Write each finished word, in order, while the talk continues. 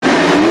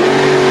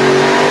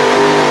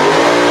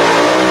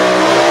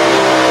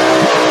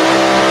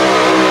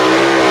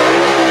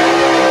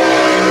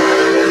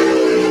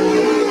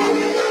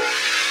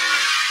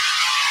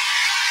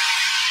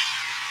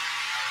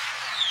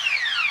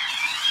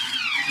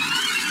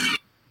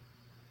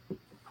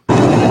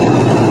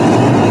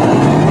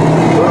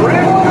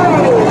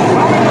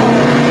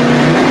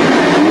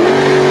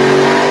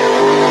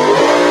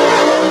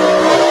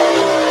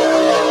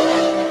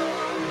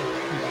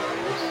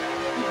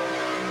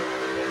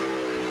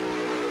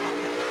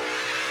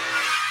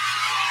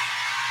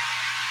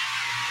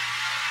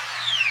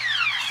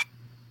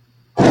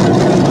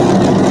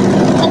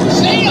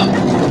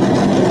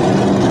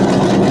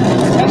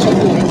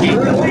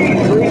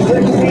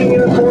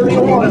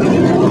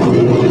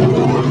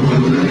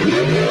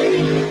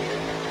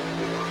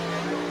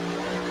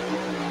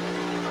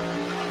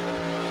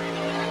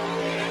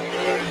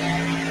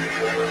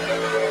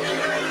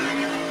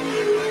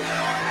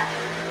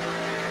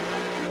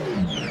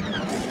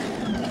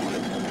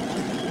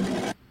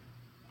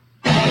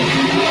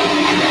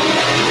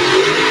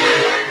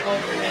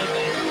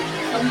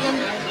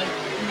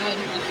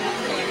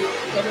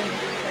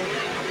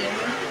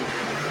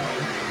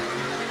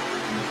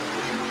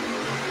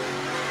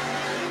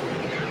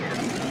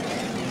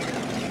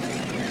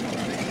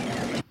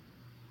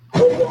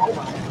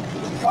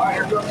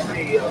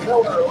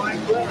Miller line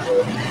clear.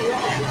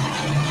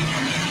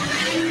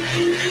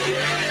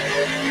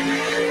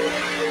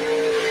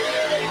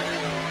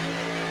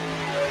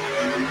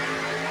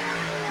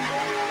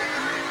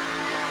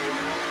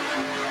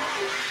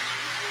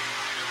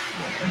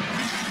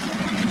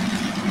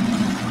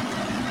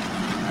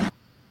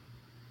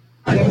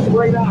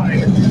 Right on.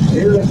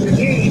 Here is the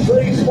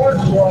E3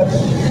 Sports Club.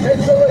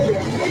 It's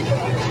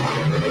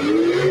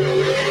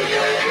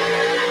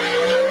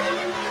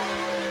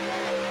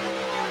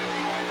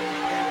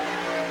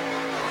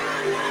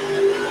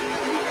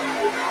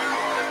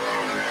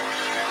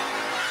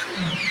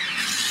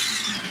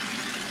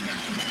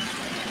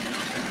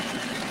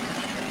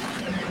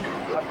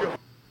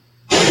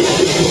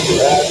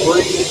That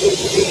brings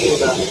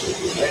 16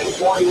 and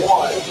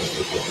 21.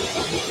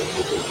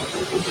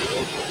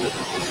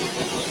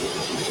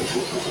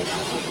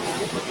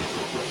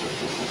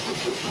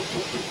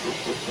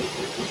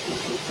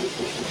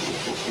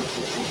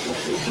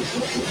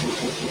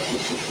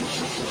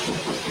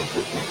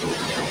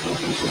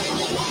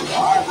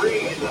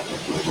 Reed.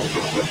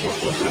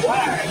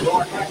 Flag,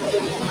 North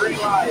Texas green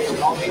light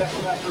on the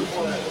extra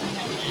play.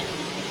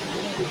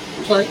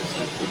 Sorry.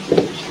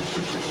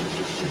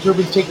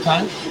 Turbines take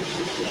time.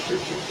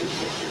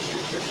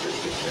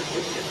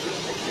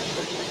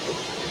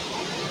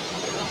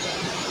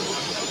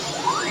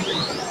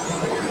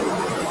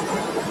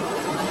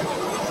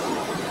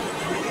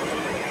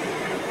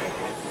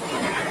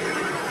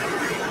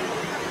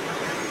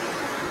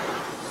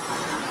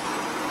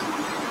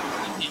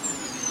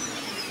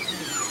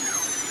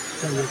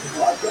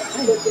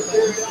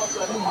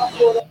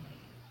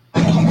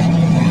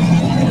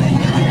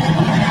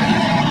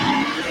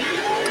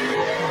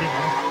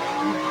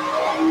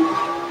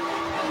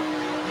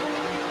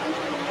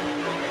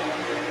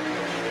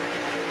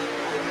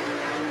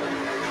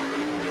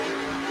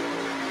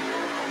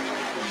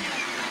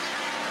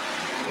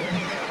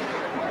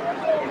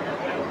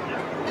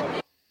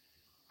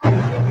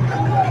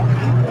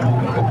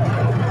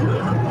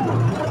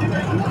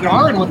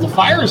 Darn, with the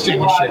fire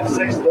extinguisher.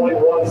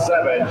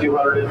 6.17,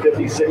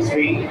 256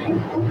 feet,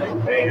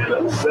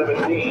 and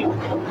 17.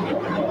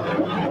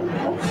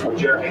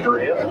 Jeremy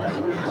Graham.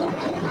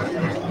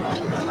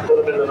 Put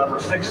him in the number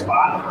 6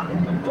 spot.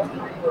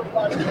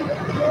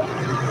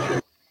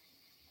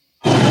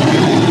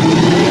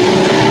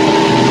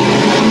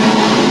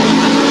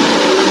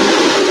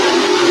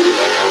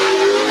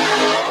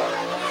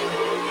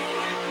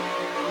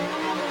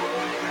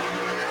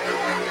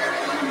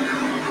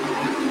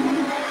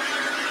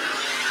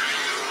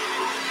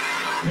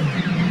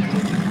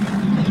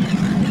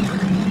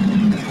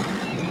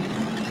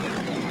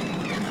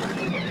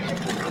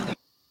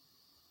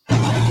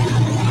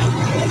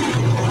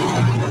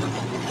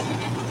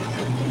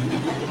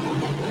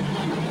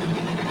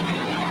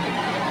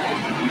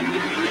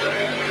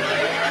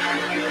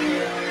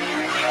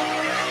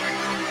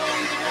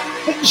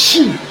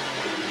 Shoot.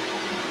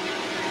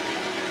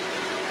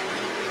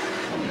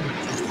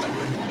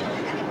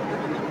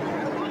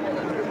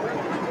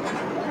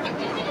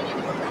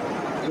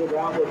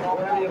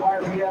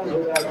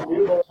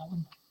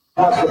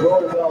 I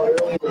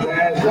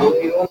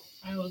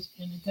was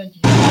paying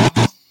attention.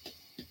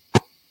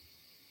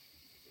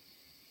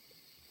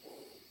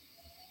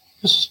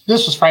 This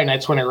was Friday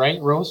night's winner,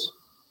 right, Rose?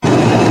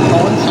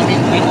 Owens,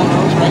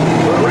 Rose, right?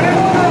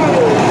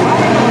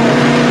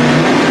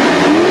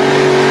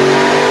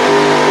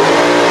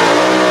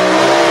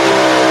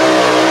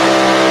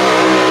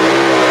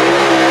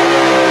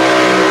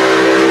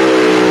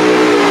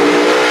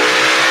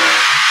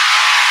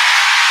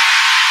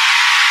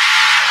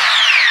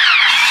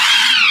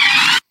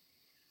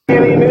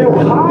 Any New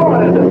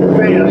Holland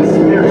fans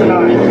here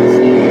tonight?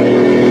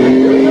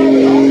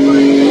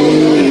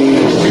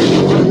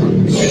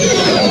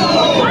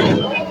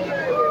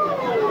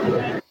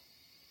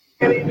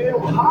 Any New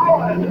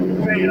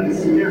Holland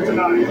fans here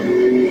tonight?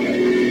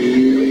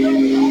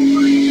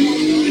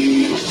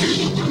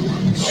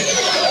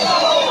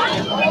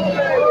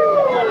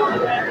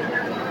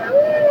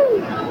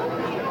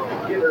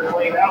 Get her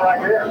cleaned out right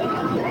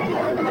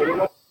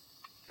there.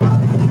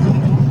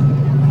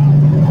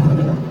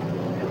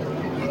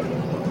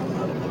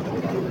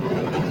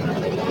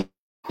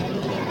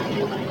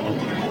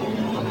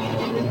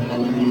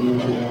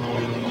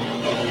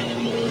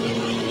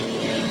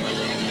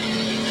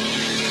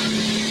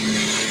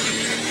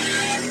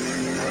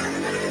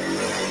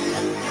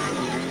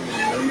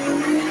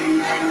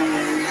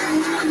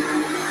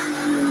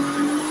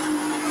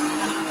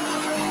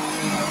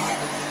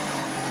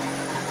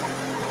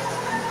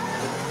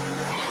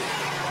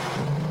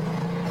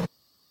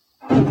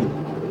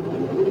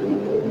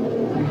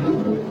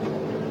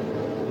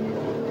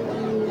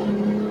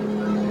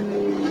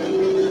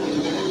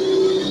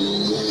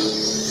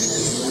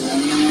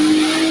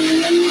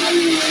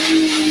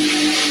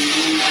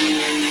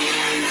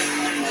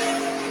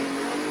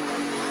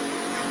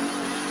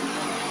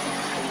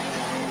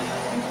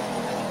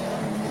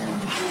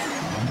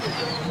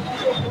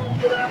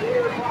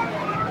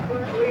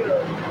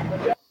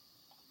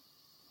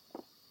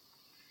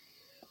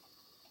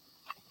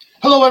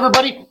 Hello,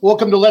 everybody.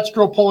 Welcome to Let's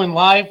Grow Pulling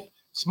Live.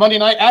 It's Monday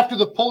night after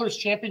the Pullers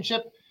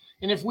Championship.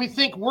 And if we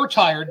think we're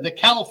tired, the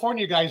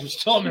California guys are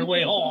still on their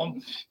way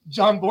home.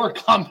 John Bohr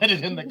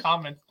commented in the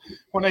comments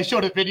when I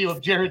showed a video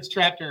of Jared's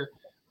tractor,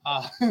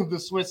 the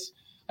Swiss.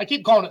 I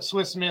keep calling it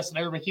Swiss Miss, and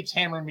everybody keeps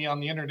hammering me on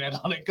the internet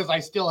on it because I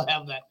still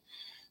have that.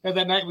 And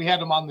that night we had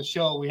him on the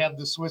show, we have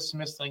the Swiss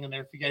Miss thing in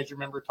there, if you guys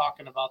remember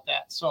talking about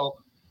that. So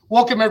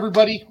welcome,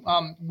 everybody.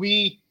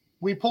 We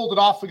pulled it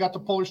off. We got the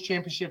Pullers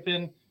Championship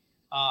in.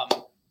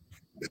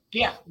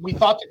 Yeah, we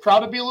thought the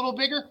crowd would be a little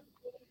bigger,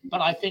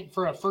 but I think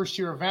for a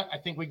first-year event, I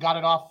think we got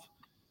it off.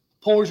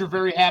 Pullers are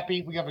very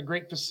happy. We have a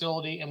great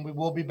facility, and we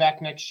will be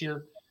back next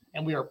year,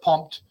 and we are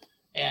pumped.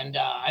 And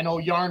I know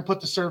Yarn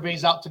put the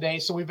surveys out today,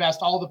 so we've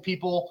asked all the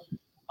people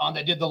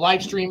that did the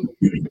live stream,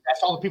 we've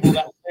asked all the people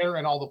that were there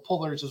and all the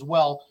pullers as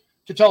well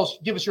to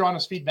give us your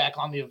honest feedback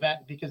on the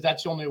event, because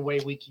that's the only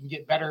way we can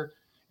get better.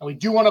 And we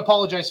do want to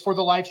apologize for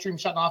the live stream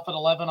shutting off at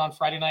 11 on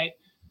Friday night.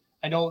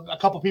 I know a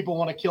couple people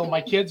want to kill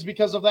my kids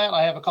because of that.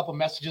 I have a couple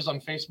messages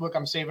on Facebook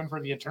I'm saving for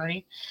the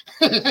attorney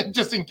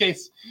just in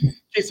case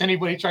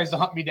anybody tries to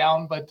hunt me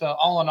down. But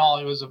all in all,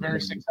 it was a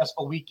very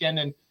successful weekend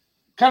and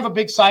kind of a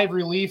big sigh of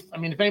relief. I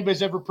mean, if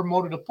anybody's ever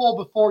promoted a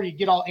pull before, you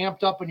get all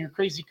amped up and you're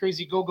crazy,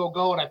 go, go,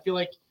 go. And I feel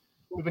like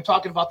we've been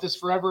talking about this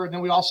forever. And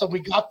then we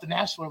got the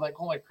Nashville. We're like,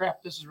 holy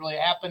crap, this is really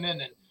happening.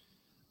 And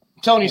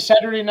I'm telling you,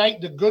 Saturday night,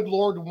 the good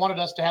Lord wanted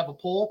us to have a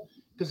pull,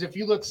 because if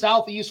you look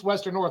south, east,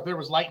 west, or north, there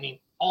was lightning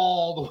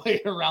all the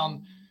way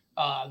around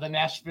the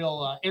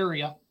Nashville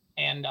area,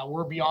 and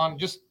we're beyond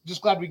just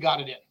glad we got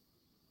it in.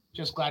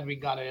 Just glad we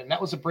got it in. That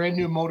was a brand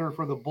new motor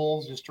for the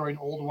Bulls, destroyed an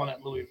old one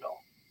at Louisville,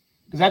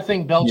 because that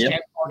thing belched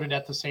and farted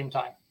at the same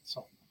time.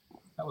 So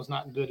that was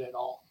not good at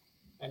all.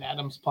 And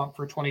Adam's pumped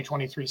for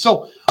 2023.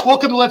 So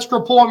welcome to Let's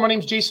Grow Pulling. My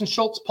name's Jason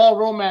Schultz, Paul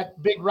Rome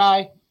at Big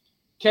Rye,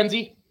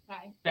 Kenzie.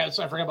 Hi. Yeah,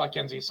 so I forgot about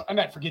Kenzie. So I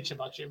might forget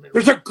about you.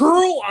 There's a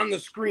girl on the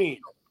screen.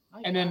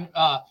 And then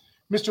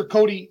Mr.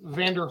 Cody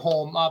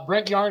Vanderholm.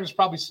 Brent Yarn is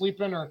probably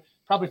sleeping or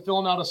probably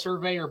filling out a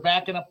survey or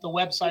backing up the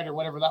website or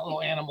whatever that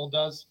little animal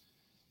does.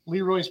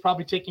 Leroy's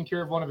probably taking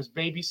care of one of his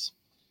babies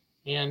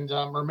and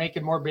or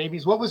making more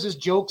babies. What was his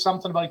joke?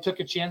 Something about he took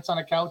a chance on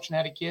a couch and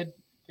had a kid.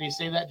 Did he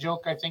say that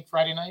joke, I think,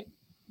 Friday night?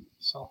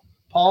 So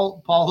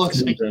Paul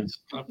looks like he's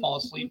going to fall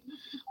asleep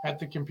at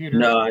the computer.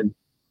 No,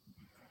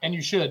 and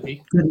you should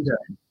be. Good.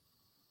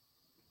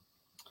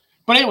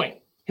 But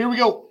anyway, here we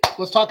go.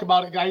 Let's talk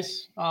about it,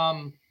 guys.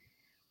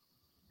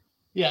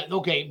 Yeah,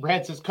 okay.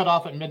 Brad says cut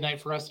off at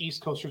midnight for us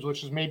East Coasters,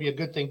 which is maybe a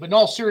good thing. But in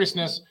all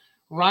seriousness,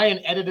 Ryan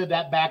edited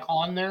that back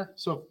on there.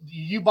 So if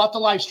you bought the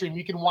live stream,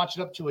 you can watch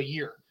it up to a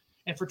year.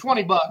 And for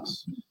 $20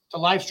 to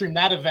live stream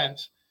that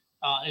event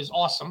is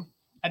awesome.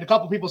 I had a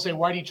couple people say,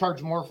 why do you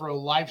charge more for a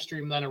live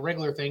stream than a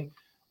regular thing?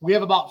 We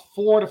have about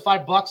 $4 to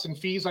 $5 in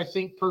fees, I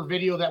think, per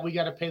video that we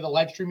got to pay the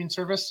live streaming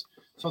service.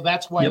 So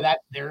that's why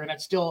that's there. And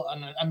it's still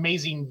an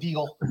amazing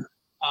deal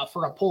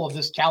for a pull of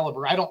this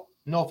caliber. I don't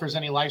know if there's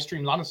any live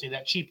streams, honestly,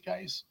 that cheap,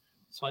 guys.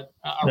 So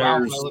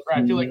around,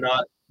 I feel like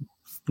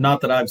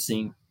not that I've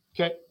seen.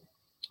 Okay.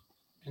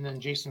 And then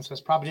Jason says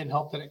probably didn't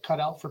help that it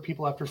cut out for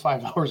people after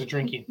 5 hours of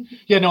drinking.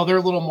 Yeah, no, they're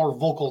a little more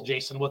vocal,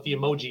 Jason, with the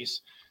emojis.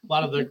 A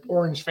lot of the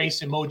orange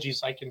face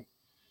emojis I can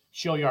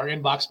show you our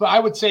inbox. But I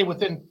would say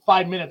within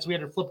 5 minutes, we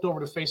had it flipped over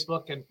to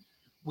Facebook and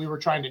we were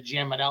trying to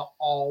jam it out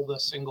all the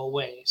single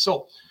way.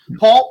 So,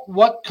 Paul,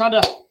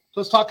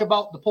 let's talk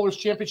about the Pullers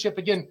Championship.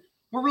 Again,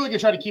 we're really going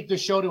to try to keep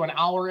this show to an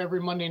hour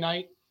every Monday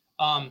night.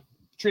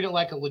 Treat it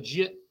like a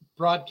legit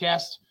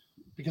broadcast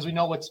because we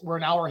know we're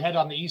an hour ahead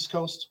on the East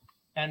Coast.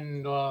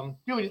 And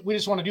we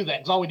just want to do that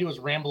because all we do is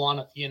ramble on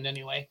at the end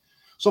anyway.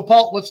 So,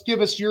 Paul, let's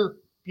give us you're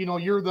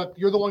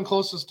the one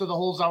closest to the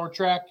Holzhauer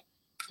track.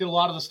 Did a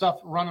lot of the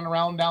stuff running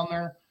around down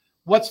there.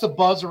 What's the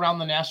buzz around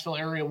the Nashville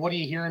area? What are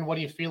you hearing? What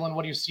are you feeling?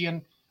 What are you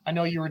seeing? I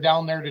know you were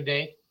down there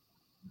today.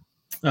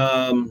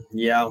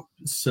 Yeah.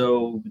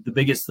 So the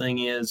biggest thing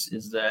is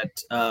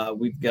that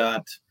we've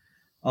got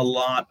a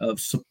lot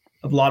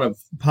of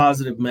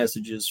positive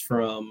messages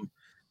from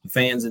the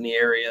fans in the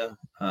area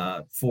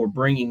for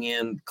bringing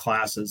in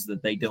classes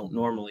that they don't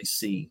normally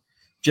see.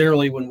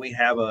 Generally, when we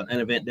have an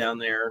event down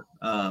there,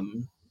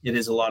 it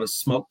is a lot of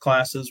smoke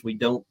classes. We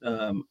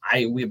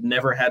have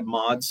never had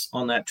mods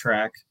on that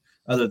track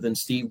other than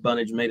Steve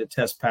Bunnage made a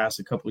test pass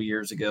a couple of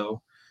years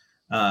ago.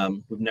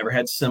 We've never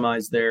had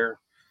semis there.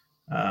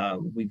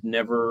 We've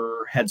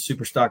never had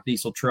super stock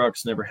diesel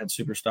trucks, never had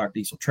super stock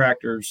diesel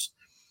tractors.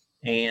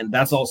 And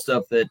that's all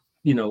stuff that,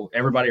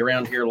 everybody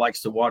around here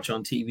likes to watch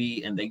on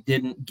TV, and they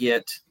don't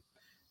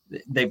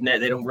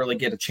really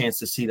get a chance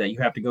to see that. You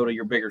have to go to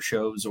your bigger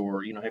shows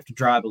or, have to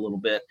drive a little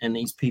bit. And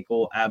these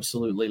people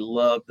absolutely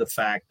love the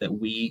fact that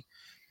we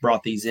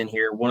brought these in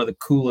here. One of the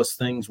coolest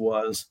things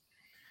was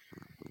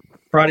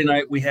Friday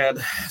night, we had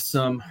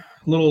some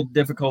little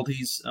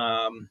difficulties.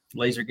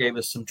 Laser gave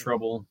us some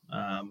trouble.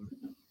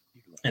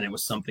 And it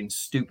was something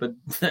stupid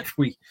that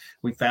we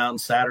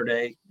found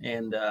Saturday.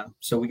 And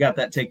so we got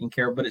that taken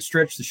care of, but it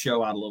stretched the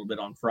show out a little bit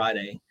on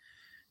Friday.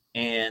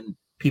 And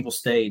people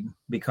stayed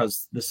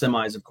because the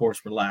semis, of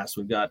course, were last.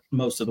 We've got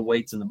most of the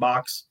weights in the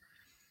box,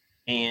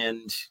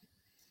 and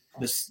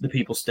the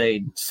people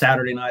stayed.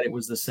 Saturday night, it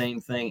was the same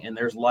thing, and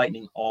there's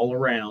lightning all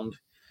around.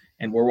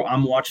 And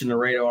I'm watching the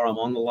radar. I'm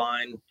on the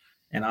line,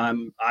 and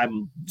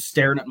I'm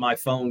staring at my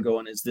phone,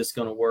 going, "Is this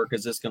going to work?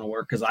 Is this going to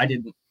work?" Because I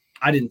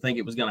didn't think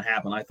it was going to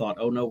happen. I thought,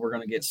 "Oh no, we're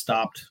going to get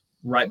stopped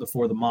right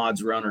before the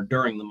mods run or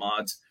during the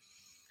mods."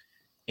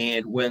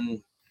 And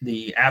when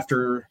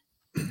after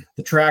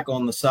the track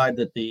on the side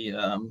that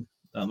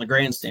on the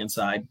grandstand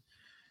side,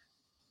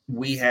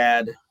 we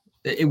had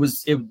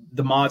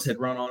the mods had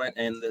run on it,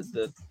 and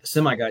the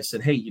semi guy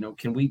said, "Hey,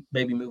 can we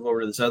maybe move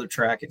over to this other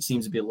track? It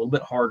seems to be a little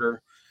bit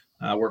harder.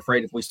 We're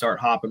afraid if we start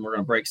hopping, we're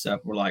going to break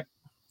stuff." We're like,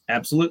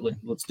 "Absolutely,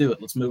 let's do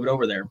it. Let's move it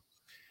over there."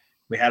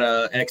 We had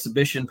an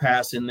exhibition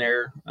pass in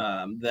there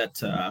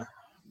that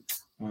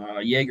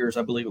Jaegers,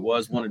 I believe it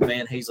was, wanted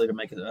Van Hazley to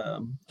make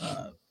a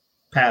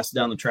pass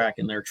down the track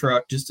in their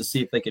truck just to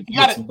see if they could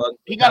get some bugs.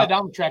 He got it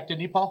down the track,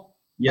 didn't he, Paul?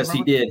 Yes,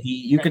 he did.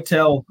 You could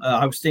tell.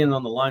 I was standing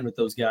on the line with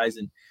those guys,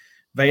 and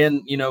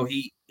Van,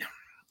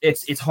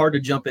 it's hard to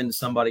jump into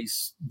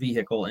somebody's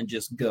vehicle and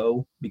just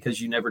go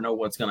because you never know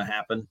what's going to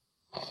happen.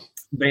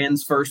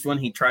 Van's first one,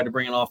 he tried to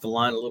bring it off the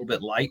line a little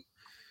bit light,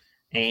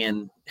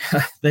 and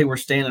they were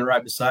standing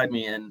right beside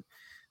me, and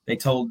I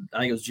think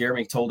it was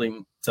Jeremy told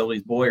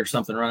his boy or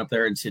something, run up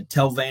there and said,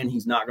 "Tell Van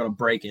he's not going to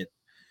break it."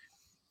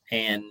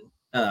 And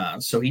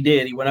so he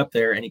did. He went up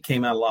there, and he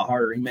came out a lot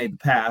harder. He made the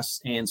pass,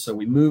 and so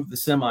we moved the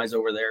semis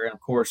over there. And of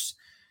course,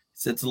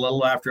 it's a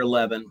little after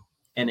 11.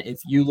 And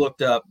if you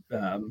looked up,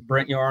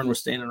 Brent Yarn was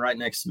standing right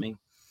next to me.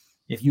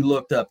 If you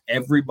looked up,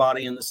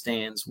 everybody in the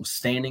stands was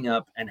standing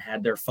up and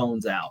had their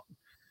phones out.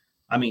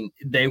 I mean,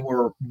 they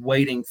were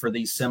waiting for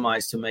these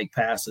semis to make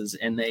passes,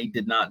 and they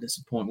did not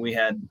disappoint. We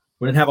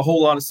didn't have a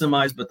whole lot of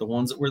semis, but the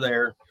ones that were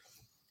there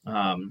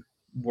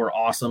were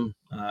awesome.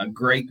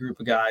 Great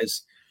group of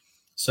guys.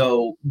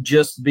 So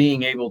just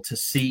being able to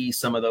see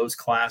some of those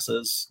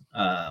classes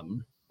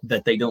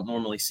that they don't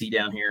normally see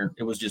down here,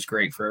 it was just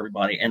great for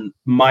everybody. And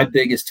my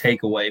biggest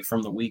takeaway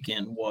from the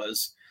weekend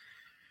was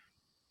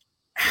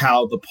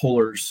how the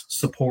pullers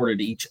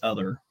supported each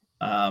other.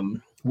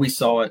 We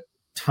saw it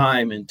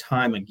time and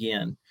time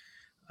again.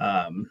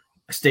 I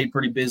stayed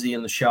pretty busy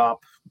in the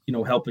shop,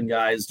 helping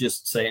guys,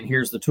 just saying,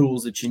 "Here's the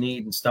tools that you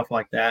need," and stuff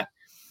like that.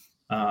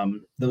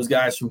 Those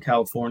guys from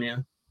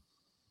California,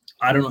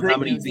 I don't know how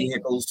many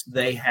vehicles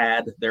they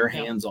had their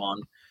hands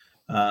on.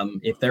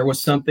 If there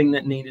was something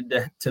that needed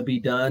to be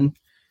done,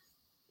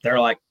 they're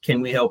like,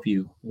 "Can we help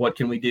you? What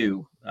can we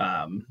do?"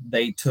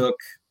 They took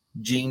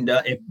Gene.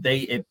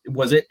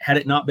 Had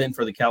it not been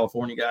for the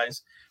California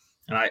guys,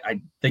 and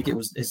I think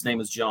his name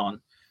was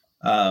John.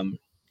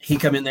 He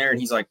come in there and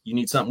he's like, "You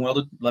need something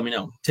welded? Let me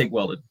know." TIG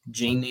welded.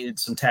 Gene needed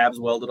some tabs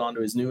welded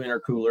onto his new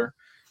intercooler.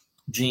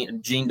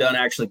 Gene Dunn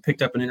actually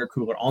picked up an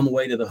intercooler on the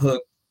way to the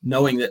hook,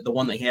 knowing that the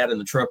one that he had in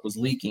the truck was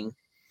leaking.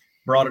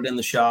 Brought it in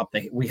the shop.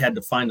 We had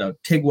to find a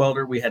TIG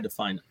welder. We had to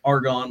find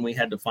argon. We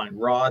had to find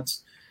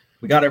rods.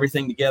 We got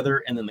everything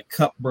together, and then the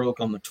cup broke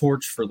on the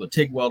torch for the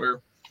TIG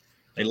welder.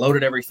 They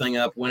loaded everything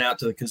up, went out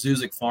to the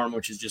Kazuzik farm,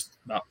 which is just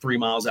about 3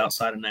 miles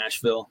outside of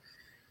Nashville.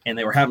 And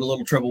they were having a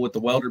little trouble with the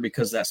welder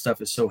because that stuff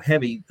is so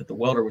heavy that the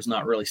welder was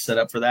not really set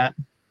up for that,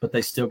 but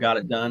they still got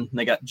it done. And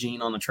they got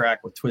Gene on the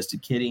track with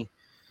Twisted Kitty.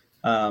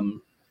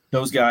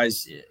 Those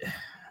guys,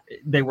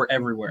 they were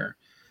everywhere.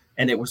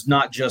 And it was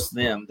not just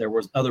them. There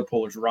was other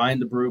pullers.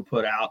 Ryan DeBrew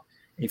put out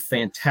a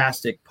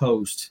fantastic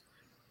post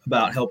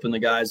about helping the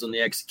guys on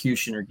the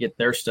Executioner get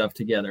their stuff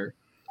together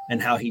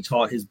and how he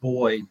taught his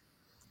boy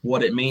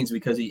what it means,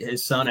 because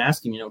his son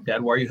asked him,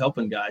 "Dad, why are you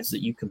helping guys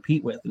that you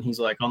compete with?" And he's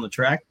like, "On the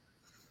track,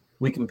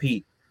 we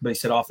compete." But he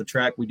said, "Off the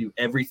track, we do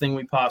everything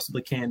we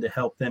possibly can to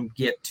help them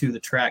get to the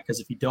track. Because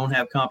if you don't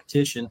have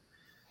competition,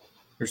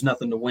 there's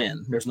nothing to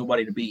win. There's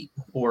nobody to beat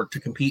or to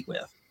compete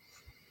with."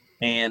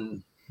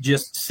 And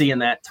just seeing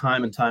that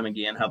time and time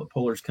again, how the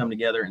pullers come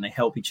together and they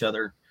help each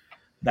other,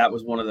 that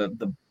was one of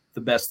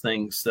the best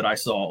things that I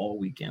saw all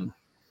weekend.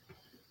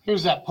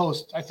 Here's that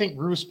post. I think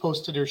Bruce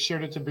posted or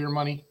shared it to Beer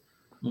Money,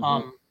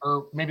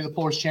 or maybe the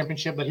Pullers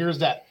Championship. But here's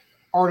that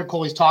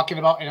article he's talking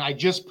about, and I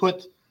just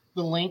put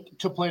the link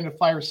to Planet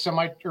Fire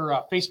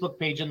Facebook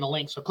page in the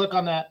link. So click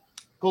on that,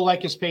 go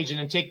like his page, and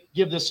then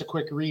give this a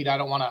quick read. I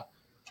don't want to,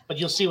 but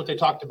you'll see what they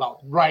talked about.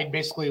 Right,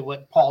 basically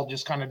what Paul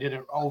just kind of did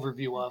an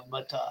overview of,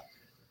 but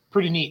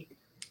pretty neat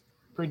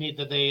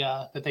that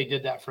they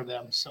did that for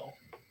them. So,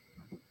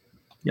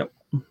 yep.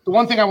 The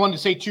one thing I wanted to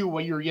say too,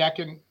 while you were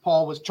yakking,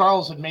 Paul, was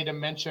Charles had made a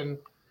mention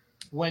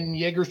when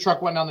Jaeger's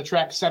truck went down the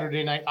track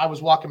Saturday night. I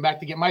was walking back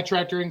to get my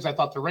tractor rings. I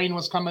thought the rain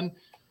was coming,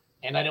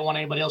 and I didn't want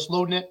anybody else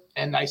loading it.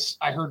 And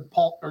I heard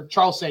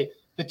Charles say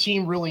the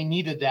team really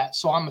needed that.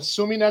 So I'm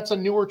assuming that's a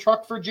newer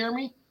truck for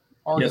Jeremy,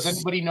 or Yes. Does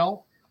anybody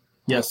know?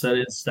 Yes,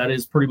 that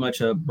is pretty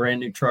much a brand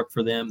new truck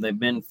for them. They've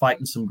been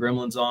fighting some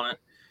gremlins on it,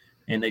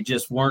 and they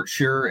just weren't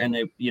sure. And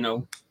they,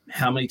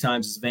 how many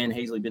times has Van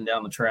Hazley been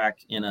down the track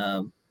in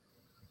a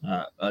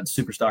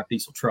super stock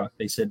diesel truck?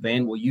 They said,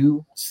 "Van, will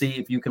you see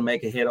if you can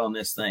make a hit on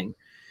this thing?"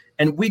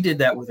 and we did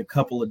that with a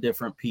couple of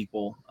different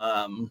people.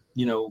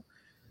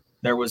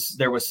 There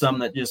was some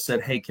that just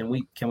said, "Hey, can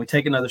we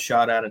take another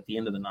shot at the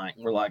end of the night?"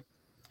 And we're like,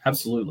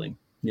 "Absolutely."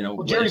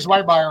 Well, Jerry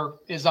Zweibayer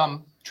is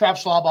Trav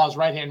Schlabaugh's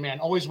right-hand man,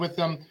 always with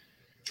them.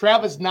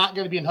 Trav is not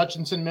going to be in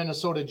Hutchinson,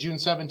 Minnesota, June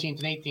 17th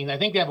and 18th. I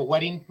think they have a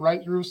wedding,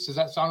 right, Roos? Does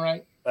that sound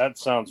right? That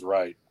sounds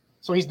right.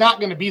 So he's not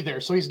going to be there.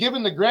 So he's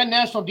given the Grand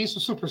National Diesel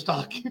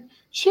Superstock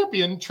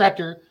champion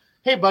tractor,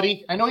 "Hey,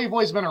 buddy, I know you've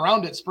always been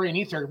around it, spray and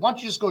ether. Why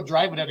don't you just go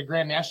drive it at a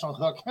Grand National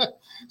hook?"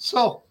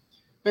 So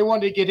they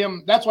wanted to get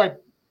him. That's why,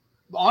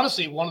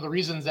 honestly, one of the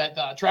reasons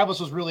that Travis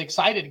was really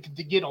excited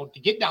to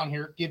get down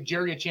here, give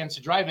Jerry a chance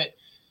to drive it.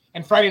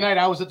 And Friday night,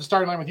 I was at the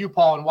starting line with you,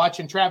 Paul, and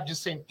watching Trav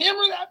just saying,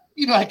 "Hammer that."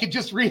 I could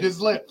just read his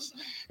lips.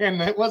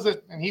 And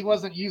he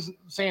wasn't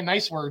saying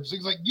nice words.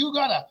 He's like,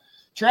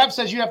 Trav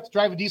says you have to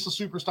drive a diesel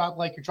Superstock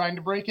like you're trying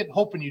to break it,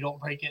 hoping you don't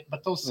break it.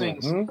 But those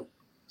things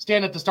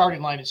stand at the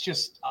starting line. It's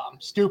just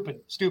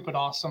stupid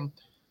awesome.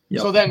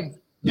 Yep. So then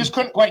just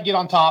couldn't quite get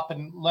on top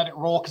and let it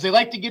roll because they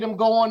like to get him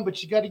going,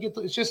 but you got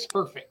to it's just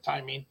perfect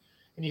timing.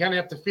 And you kind of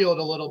have to feel it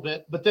a little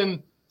bit. But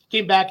then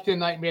came back to the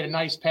night and made a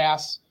nice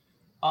pass.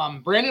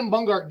 Brandon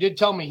Bungart did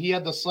tell me he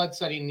had the sled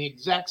setting the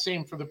exact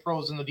same for the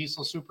pros and the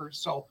diesel supers.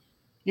 So,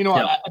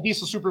 a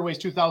diesel super weighs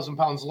 2,000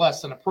 pounds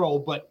less than a pro,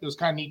 but it was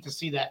kind of neat to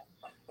see that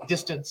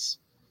distance,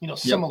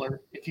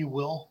 similar, if you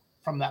will,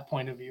 from that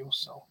point of view.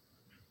 So,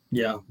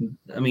 yeah,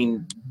 I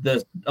mean,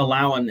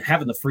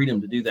 having the freedom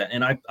to do that.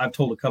 And I've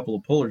told a couple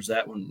of pullers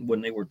that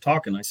when they were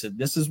talking, I said,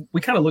 we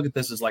kind of look at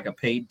this as like a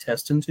paid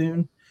test and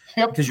tune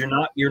because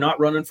you're not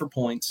running for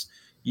points.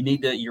 You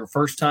need your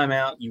first time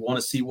out. You want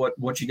to see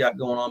what you got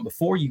going on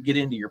before you get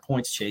into your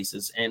points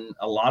chases. And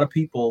a lot of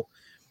people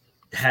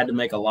had to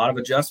make a lot of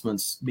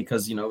adjustments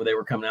because, they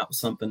were coming out with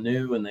something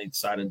new and they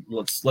decided,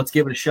 let's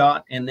give it a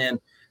shot. And then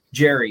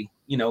Jerry,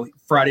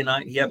 Friday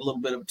night, he had a little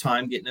bit of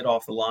time getting it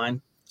off the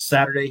line.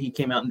 Saturday, he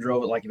came out and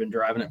drove it like he'd been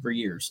driving it for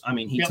years. I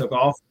mean, he took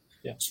off,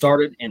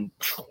 started, and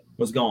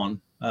was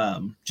gone.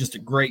 Just a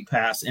great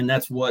pass. And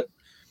that's what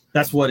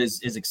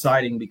is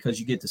exciting because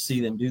you get to see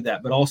them do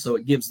that, but also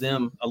it gives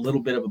them a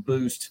little bit of a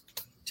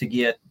boost to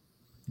get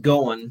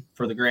going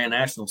for the Grand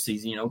National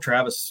season.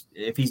 Travis,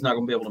 if he's not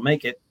going to be able to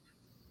make it,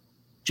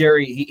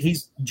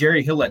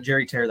 he'll let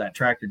Jerry tear that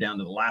tractor down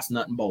to the last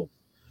nut and bolt.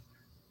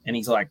 And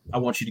he's like, "I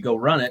want you to go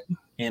run it."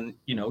 And,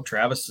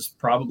 Travis is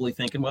probably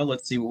thinking, well,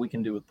 let's see what we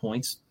can do with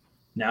points.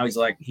 Now he's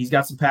like, he's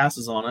got some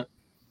passes on it.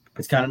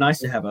 It's kind of nice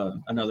to have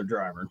another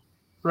driver.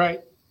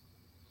 Right.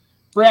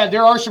 Brad,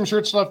 there are some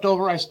shirts left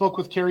over. I spoke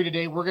with Carrie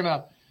today. We're going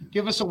to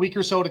give us a week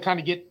or so to kind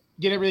of get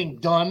everything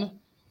done,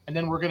 and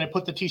then we're going to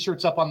put the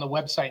T-shirts up on the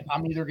website.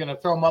 I'm either going to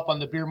throw them up on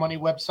the Beer Money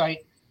website.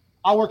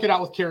 I'll work it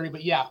out with Carrie,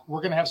 but yeah,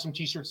 we're going to have some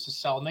T-shirts to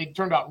sell, and they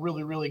turned out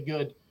really, really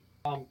good.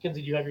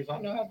 Kenzie, do you have your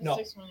thought? No, I have the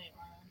 618.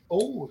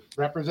 Oh,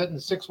 representing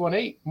the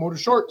 618 Motor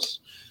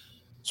Shorts.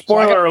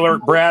 Spoiler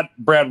alert,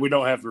 Brad, we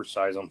don't have your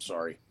size. I'm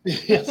sorry.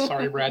 Yeah,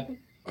 sorry, Brad.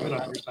 We don't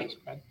have your size,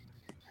 Brad.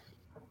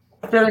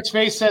 Ferret's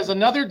Face says,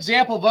 another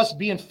example of us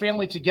being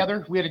family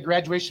together. We had a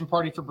graduation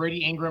party for Brady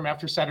Ingram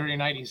after Saturday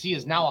night. He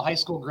is now a high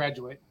school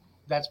graduate.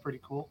 That's pretty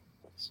cool.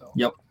 So.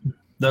 Yep.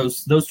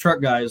 Those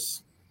truck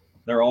guys,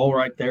 they're all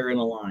right there in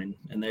a line.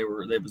 And it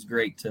was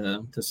great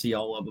to see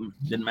all of them.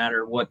 Didn't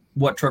matter what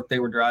truck they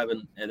were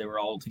driving. They were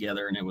all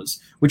together. And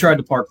we tried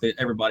to park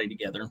everybody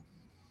together.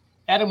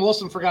 Adam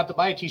Wilson forgot to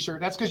buy a T-shirt.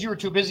 That's because you were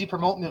too busy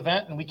promoting the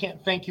event. And we can't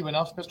thank you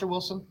enough, Mr.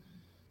 Wilson,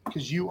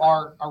 because you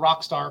are a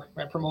rock star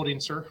at promoting,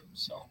 sir.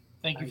 So.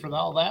 Thank you for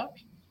all that.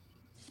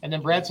 And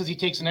then Brad says he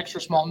takes an extra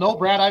small. No,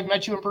 Brad, I've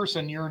met you in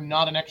person. You're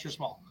not an extra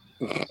small.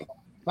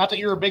 Not that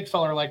you're a big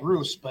feller like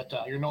Roos, but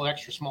you're no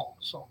extra small.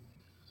 So,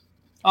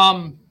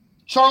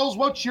 Charles,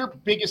 what's your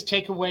biggest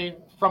takeaway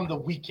from the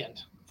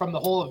weekend, from the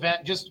whole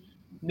event? Just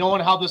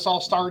knowing how this all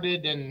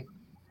started, and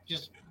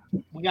just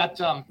we got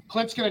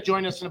Clint's going to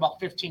join us in about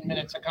 15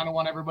 minutes. I kind of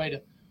want everybody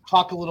to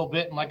talk a little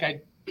bit. And like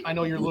I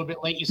know you're a little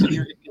bit late. You said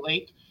you're going to be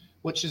late,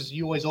 which is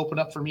you always open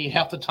up for me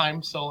half the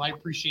time. So I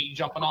appreciate you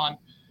jumping on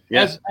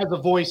as a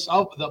voice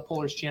of the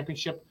Pullers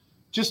Championship.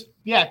 Just,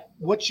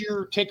 what's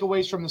your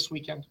takeaways from this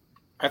weekend?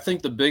 I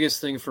think the biggest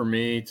thing for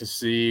me to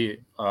see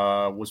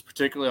was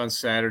particularly on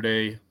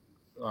Saturday,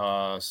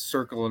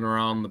 circling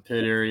around the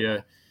pit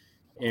area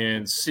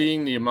and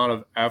seeing the amount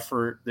of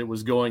effort that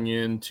was going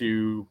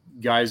into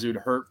guys who'd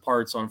hurt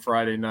parts on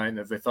Friday night. And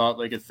if they thought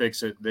they could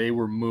fix it, they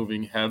were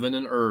moving heaven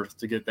and earth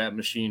to get that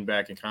machine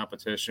back in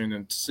competition,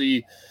 and to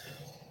see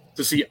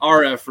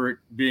our effort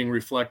being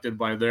reflected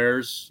by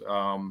theirs.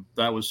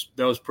 That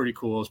was pretty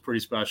cool. It was pretty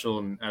special.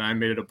 And I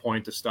made it a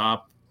point to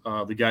stop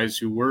the guys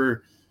who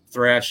were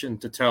thrashing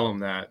to tell them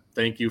that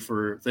thank you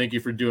for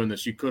doing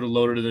this. You could have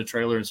loaded in the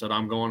trailer and said,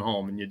 "I'm going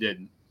home," and you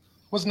didn't.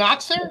 Was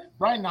Knox there?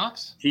 Ryan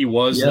Knox? He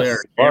was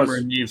there.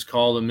 Cameron Neves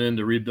called him in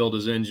to rebuild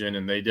his engine,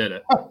 and they did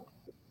it.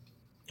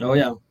 Oh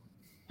yeah.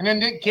 And then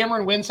did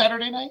Cameron win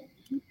Saturday night?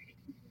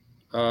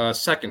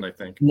 Second, I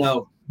think.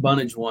 No,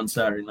 Bunnage won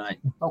Saturday night.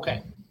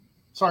 Okay.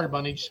 Sorry,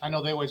 Bunnage. I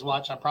know they always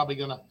watch. I'm probably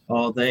gonna.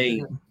 Oh,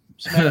 they.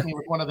 Smack me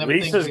with one of them.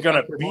 Lisa's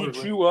gonna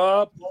beat you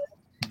up.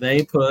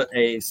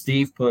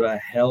 Steve put a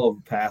hell of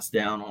a pass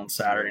down on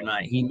Saturday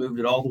night. He moved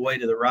it all the way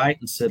to the right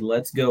and said,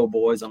 "Let's go,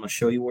 boys. I'm going to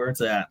show you where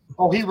it's at."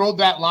 Oh, he rode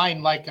that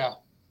line like a.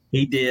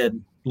 He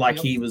did. Like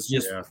Yep. he was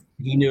just, Yeah.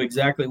 he knew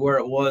exactly where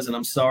it was. And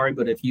I'm sorry,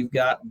 but if you've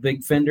got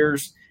big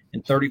fenders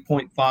and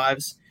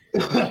 30.5s,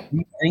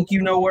 you think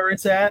you know where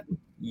it's at.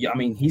 Yeah, I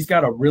mean, he's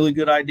got a really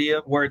good idea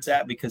of where it's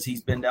at because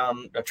he's been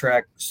down a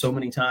track so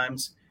many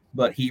times,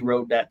 but he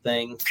rode that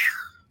thing.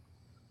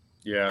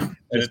 Yeah.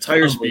 And the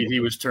tire speed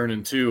he was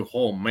turning too.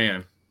 Oh,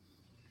 man.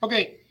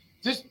 Okay,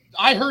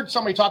 I heard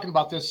somebody talking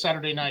about this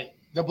Saturday night.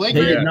 The Blake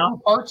They did Ridge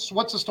not- parts.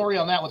 What's the story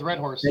on that with Red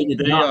Horse? They did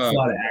They, not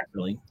fly it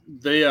accurately.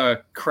 They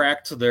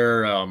cracked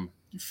their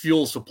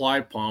fuel supply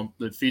pump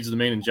that feeds the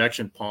main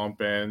injection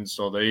pump, and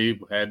so they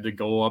had to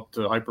go up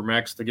to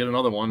Hypermax to get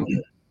another one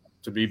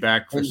to be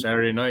back for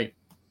Saturday night.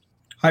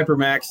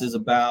 Hypermax is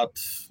about,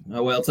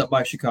 it's up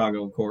by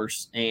Chicago, of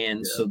course.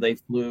 And so they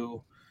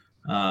flew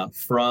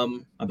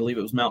from, I believe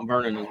it was Mount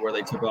Vernon is where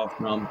they took off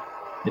from.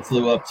 They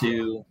flew up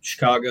to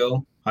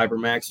Chicago.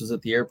 Hypermax was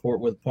at the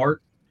airport with a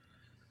part.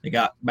 They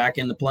got back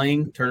in the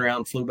plane, turned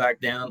around, flew back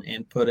down,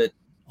 and put it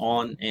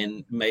on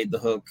and made the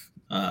hook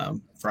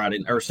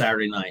Friday or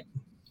Saturday night.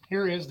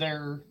 Here is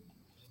their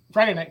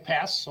Friday night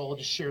pass, so we'll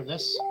just share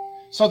this.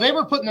 So they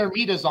were putting their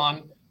Mitas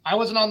on. I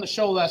wasn't on the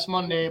show last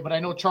Monday, but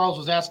I know Charles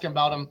was asking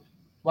about them.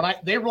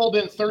 They rolled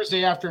in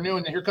Thursday afternoon,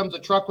 and here comes the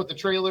truck with the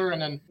trailer,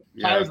 and then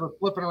tires were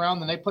flipping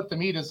around, and they put the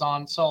Mitas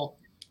on. So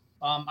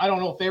I don't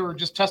know if they were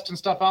just testing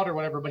stuff out or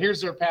whatever, but here's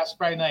their pass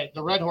Friday night.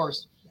 The Red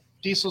Horse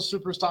Diesel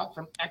Super Stock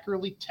from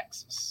Eckerly,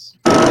 Texas.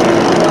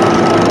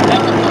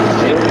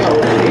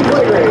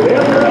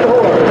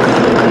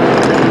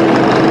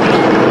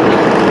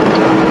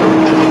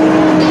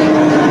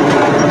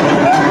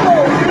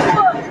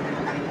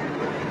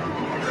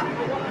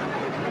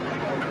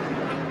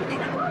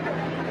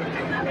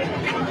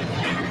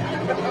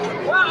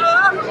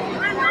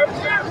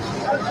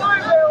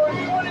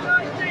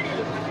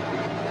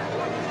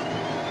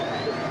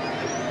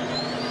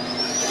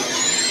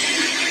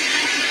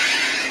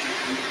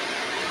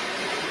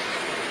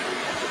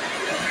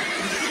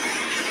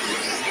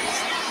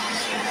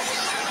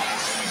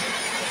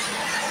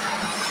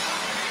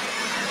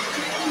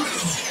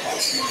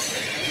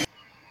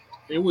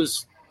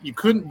 You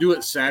couldn't do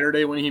it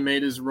Saturday when he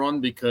made his run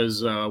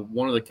because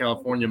one of the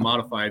California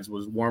modifieds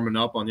was warming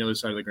up on the other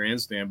side of the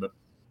grandstand. But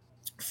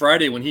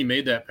Friday when he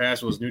made that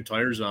pass with those new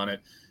tires on it,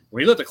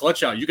 when he let the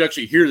clutch out, you could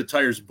actually hear the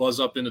tires buzz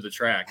up into the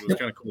track. It was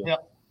kind of cool.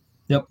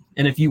 Yep.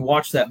 And if you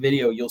watch that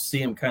video, you'll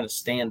see him kind of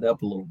stand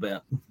up a little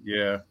bit.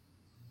 Yeah.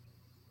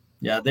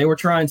 Yeah, they were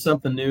trying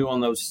something new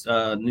on those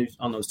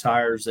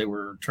tires. They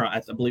were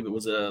trying. I believe it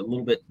was a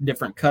little bit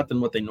different cut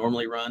than what they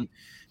normally run,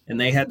 and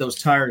they had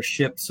those tires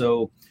shipped.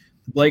 So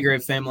the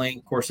Blagrave family,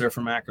 of course, they're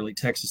from Ackerley,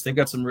 Texas. They've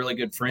got some really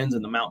good friends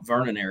in the Mount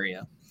Vernon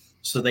area,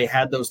 so they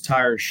had those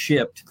tires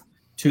shipped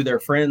to their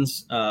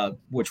friends,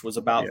 which was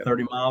about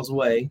 30 miles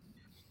away,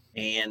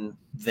 and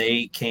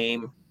they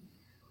came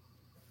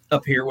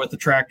up here with the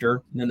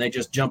tractor, and then they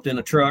just jumped in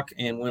a truck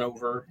and went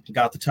over,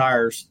 got the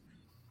tires.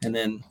 And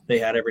then they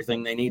had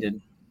everything they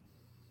needed.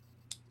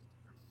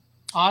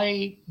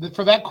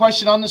 For that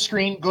question on the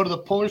screen, go to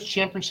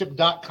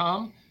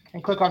thepullerschampionship.com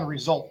and click on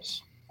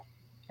results,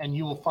 and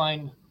you will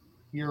find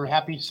your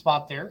happy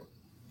spot there.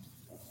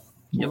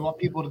 We want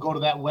people to go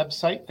to that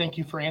website. Thank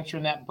you for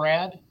answering that,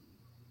 Brad.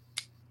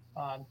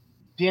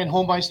 Dan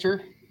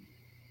Holmeister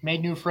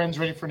made new friends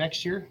ready for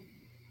next year.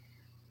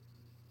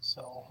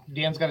 So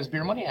Dan's got his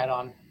beer money hat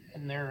on,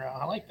 and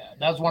I like that.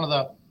 That was one of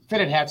the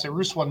fitted hats that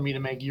Roos wanted me to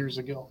make years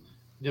ago.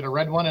 Did a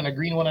red one and a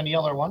green one and a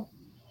yellow one.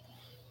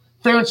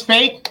 Ference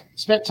Faye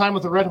spent time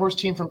with the Red Horse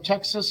team from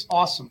Texas.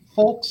 Awesome.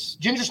 Folks,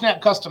 Ginger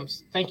Snap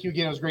Customs. Thank you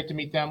again. It was great to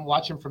meet them.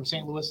 Watch them from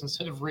St. Louis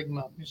instead of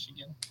Rigma,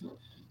 Michigan.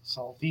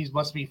 So these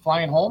must be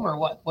flying home or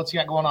what? What's he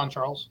got going on,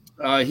 Charles?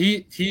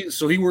 He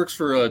works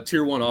for a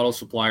tier 1 auto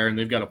supplier, and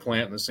they've got a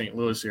plant in the St.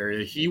 Louis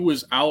area. He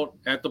was out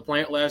at the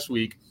plant last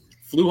week,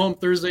 flew home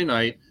Thursday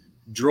night,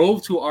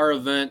 drove to our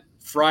event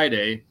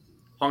Friday,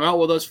 hung out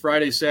with us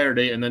Friday,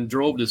 Saturday, and then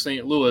drove to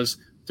St. Louis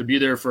to be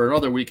there for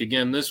another week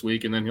again this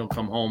week, and then he'll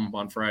come home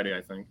on Friday,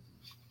 I think.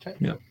 Okay.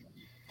 Yeah.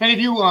 If any of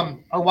you are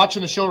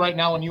watching the show right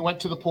now and you went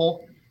to the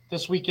pool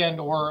this weekend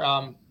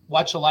or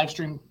watch the live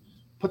stream,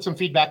 put some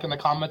feedback in the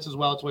comments as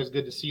well. It's always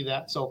good to see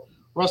that. So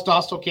Russ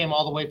Dostal came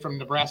all the way from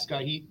Nebraska.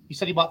 He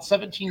said he bought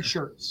 17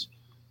 shirts.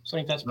 So I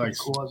think that's pretty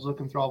cool. I was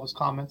looking through all of his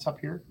comments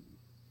up here.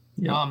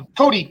 Yeah.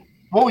 Cody,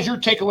 what was your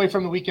takeaway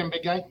from the weekend,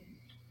 big guy?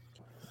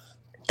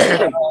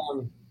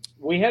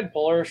 We had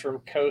pullers from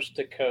coast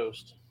to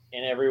coast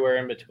and everywhere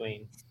in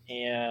between.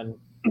 And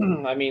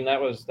I mean,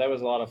 that was a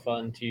lot of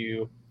fun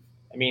too.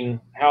 I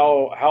mean,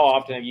 how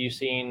often have you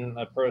seen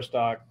a pro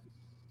stock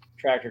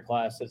tractor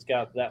class that's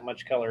got that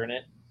much color in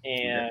it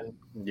and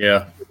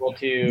able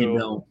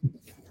to,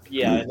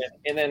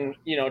 and then,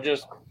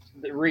 just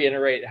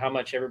reiterate how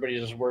much everybody's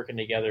just working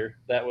together.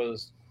 It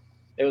was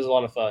a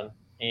lot of fun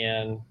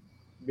and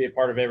be a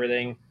part of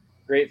everything.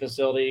 Great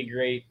facility,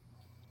 great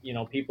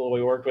people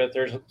we worked with.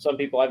 There's some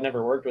people I've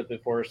never worked with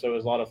before, so it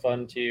was a lot of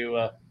fun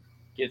to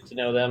get to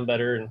know them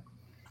better. And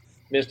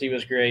Misty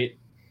was great.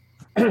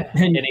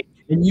 And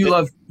you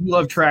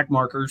love track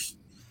markers.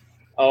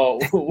 Oh,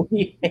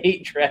 we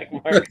hate track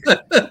markers.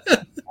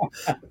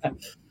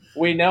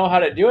 We know how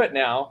to do it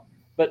now,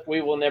 but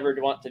we will never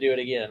want to do it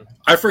again.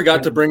 I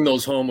forgot to bring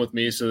those home with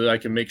me so that I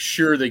can make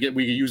sure we can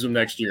use them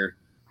next year.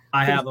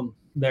 I have them.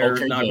 They're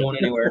Okay, not good. going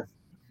anywhere.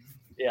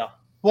 Yeah.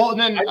 Well, and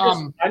then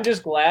I'm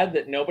just glad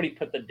that nobody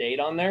put the date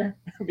on there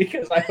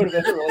because I would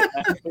have been really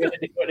mad if we had to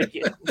do it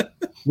again.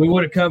 We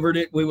would have covered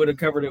it. We would have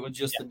covered it with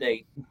just the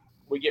date.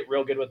 We get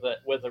real good with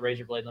the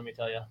razor blade, let me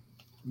tell you.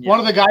 one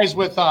of the guys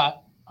with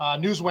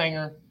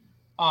Newswanger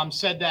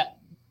said that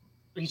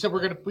he said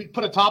we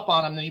put a top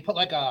on him, then he put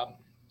like a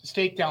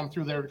stake down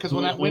through there because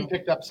when that wind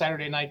picked up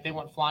Saturday night, they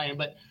went flying.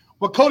 But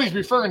what Cody's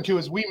referring to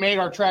is we made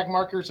our track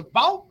markers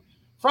about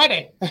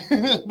Friday,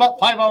 about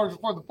 5 hours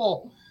before the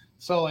pull.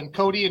 So, and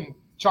Cody and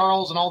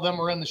Charles and all of them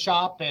were in the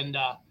shop, and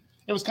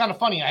it was kind of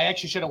funny. I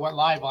actually should have went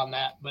live on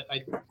that, but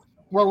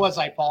where was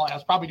I, Paul? I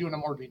was probably doing a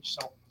mortgage,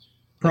 so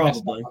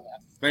Probably.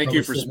 Thank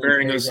you for Probably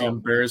sparing sitting us the there.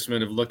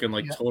 embarrassment of looking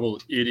like total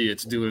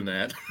idiots doing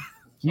that.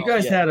 You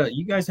guys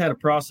had a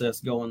process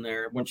going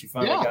there once you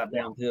finally got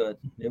down to it.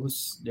 It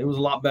was a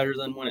lot better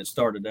than when it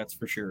started, that's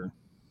for sure.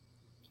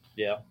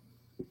 Yeah.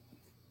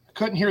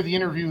 couldn't hear the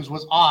interviews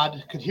was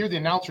odd. Could hear the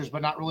announcers,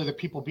 but not really the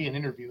people being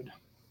interviewed.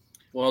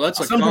 Well, that's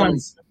a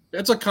Sometimes-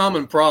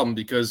 common problem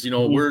because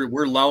Mhm.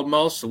 we're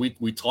loudmouths, so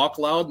we talk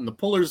loud, and the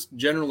pullers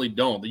generally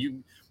don't.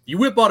 You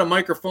whip out a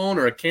microphone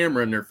or a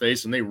camera in their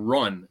face, and they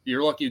run.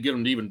 You're lucky you get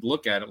them to even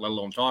look at it, let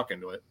alone talk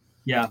into it.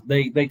 Yeah,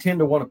 they tend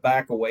to want to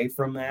back away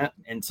from that,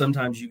 and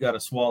sometimes you got to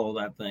swallow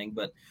that thing.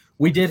 But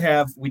we did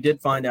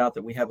find out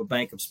that we have a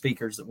bank of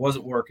speakers that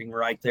wasn't working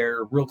right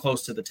there, real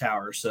close to the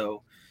tower.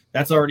 So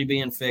that's already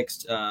being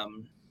fixed.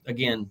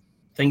 Again,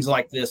 things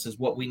like this is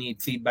what we need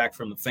feedback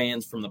from the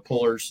fans, from the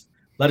pullers.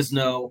 Let us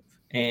know,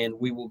 and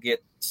we will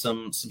get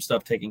some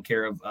stuff taken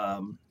care of.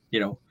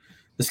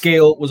 The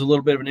scale was a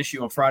little bit of an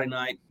issue on Friday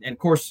night, and of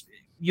course,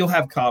 you'll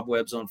have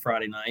cobwebs on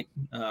Friday night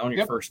on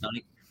your first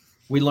night.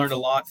 We learned a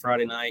lot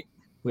Friday night.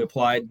 We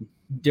applied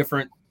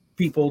different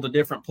people to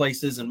different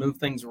places and moved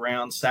things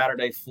around.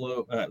 Saturday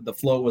the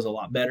flow was a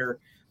lot better,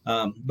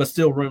 but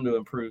still room to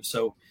improve.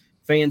 So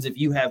fans, if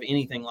you have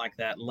anything like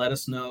that, let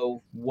us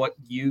know what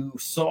you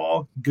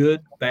saw,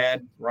 good,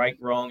 bad, right,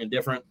 wrong, and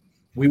different.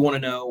 We want to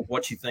know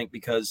what you think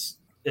because,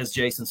 as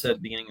Jason said at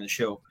the beginning of the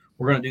show,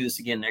 we're going to do this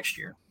again next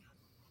year.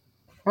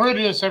 We're going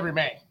to do this every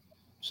May.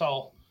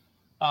 So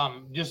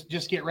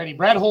just get ready.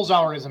 Brad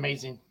Holzhauer is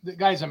amazing. The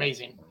guy's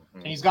amazing.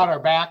 And he's got our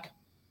back.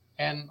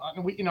 And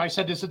I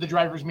said this at the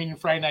drivers' meeting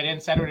Friday night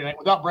and Saturday night.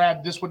 Without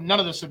Brad, none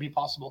of this would be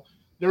possible.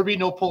 There would be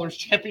no Pullers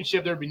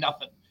Championship. There would be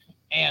nothing.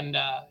 And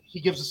he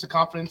gives us the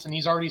confidence. And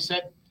he already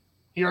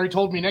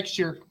told me next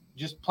year,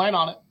 just plan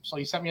on it. So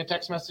he sent me a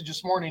text message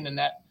this morning, and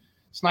that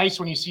it's nice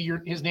when you see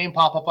his name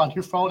pop up on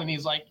your phone. And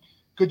he's like,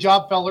 "Good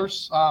job,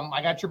 fellers.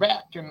 I got your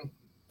back." And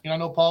I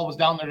know Paul was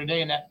down there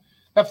today, and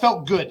that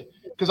felt good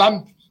because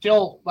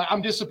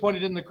I'm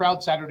disappointed in the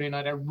crowd Saturday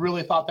night. I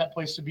really thought that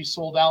place would be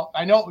sold out.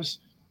 I know it was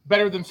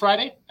better than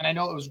Friday, and I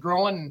know it was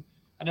growing. And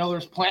I know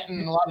there's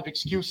planting a lot of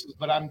excuses,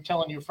 but I'm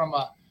telling you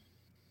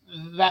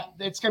that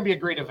it's going to be a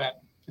great event.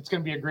 It's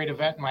going to be a great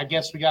event, and I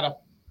guess we got to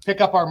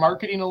pick up our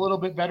marketing a little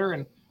bit better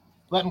and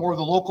let more of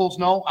the locals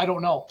know. I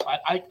don't know.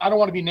 I don't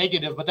want to be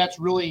negative, but that's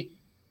really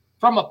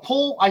from a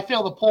pull. I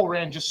feel the pull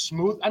ran just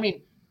smooth. I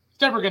mean, it's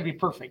never going to be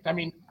perfect. I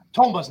mean,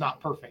 Toma's not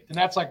perfect, and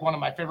that's like one of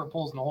my favorite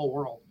pulls in the whole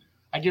world.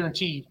 I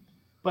guarantee.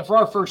 But for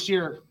our first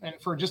year and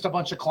for just a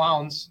bunch of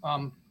clowns,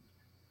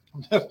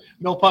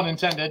 no pun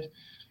intended,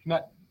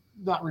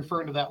 not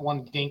referring to that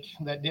one dink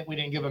that we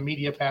didn't give a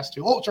media pass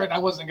to. Oh, that's right. I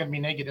wasn't going to be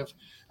negative.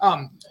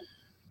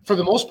 For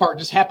the most part,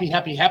 just happy.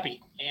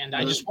 And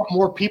I just want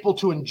more people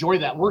to enjoy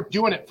that. We're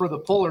doing it for the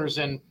pullers,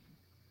 and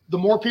the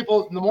more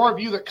of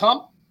you that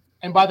come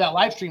and buy that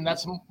live stream,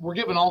 we're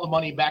giving all the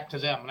money back to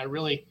them.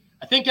 And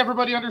I think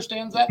everybody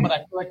understands that, but I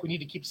feel like we need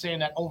to keep saying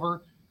that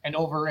over and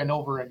over and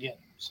over again.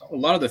 So a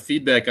lot of the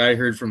feedback I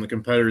heard from the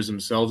competitors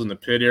themselves in the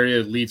pit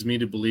area leads me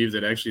to believe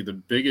that actually the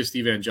biggest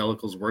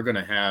evangelicals we're going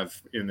to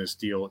have in this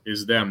deal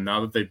is them.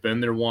 Now that they've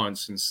been there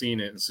once and seen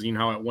it and seen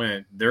how it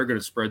went, they're going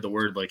to spread the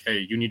word like,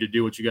 hey, you need to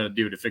do what you got to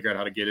do to figure out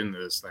how to get into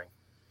this thing.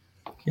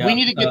 Yeah, we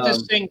need to get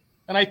this thing,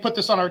 and I put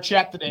this on our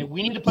chat today.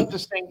 We need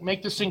to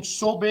make this thing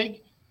so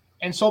big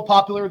and so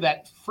popular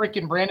that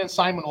freaking Brandon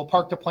Simon will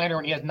park the planter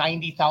when he has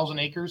 90,000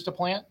 acres to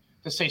plant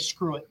to say,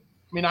 screw it.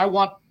 I mean,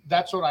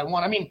 that's what I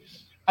want. I mean,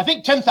 I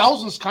think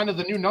 10,000 is kind of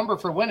the new number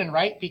for winning,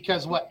 right?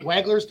 Because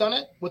Wagler's done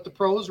it with the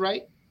pros,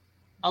 right?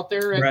 Out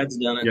there. Brad's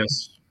done it.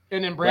 Yes.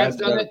 And then Brad's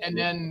done it, and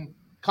then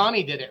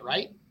Connie did it,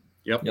 right?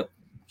 Yep. Yep.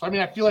 So, I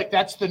mean, I feel like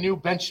that's the new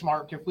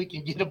benchmark if we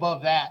can get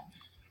above that.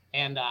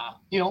 And,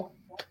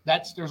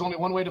 there's only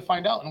one way to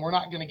find out, and we're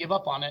not going to give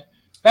up on it.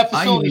 That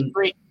facility is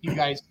great, you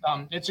guys.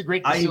 It's a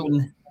great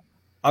facility.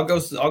 I'll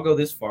go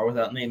this far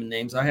without naming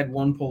names. I had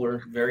one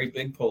puller, very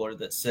big puller,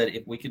 that said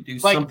if we could do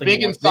Like something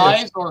big in like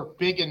size this, or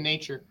big in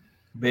nature?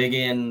 big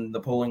in the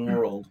pulling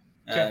world.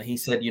 Okay. He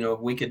said, if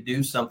we could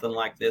do something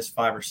like this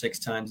 5 or 6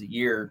 times a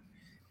year,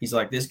 he's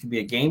like, this could be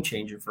a game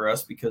changer for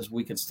us because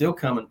we could still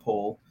come and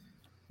pull.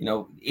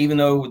 Even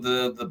though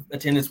the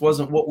attendance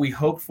wasn't what we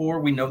hoped for,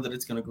 we know that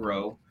it's going to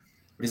grow.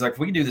 But he's like, if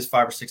we could do this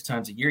 5 or 6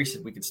 times a year, he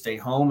said we could stay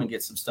home and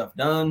get some stuff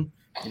done.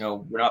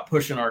 We're not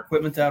pushing our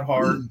equipment that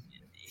hard.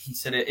 He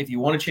said, if you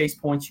want to chase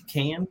points, you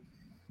can.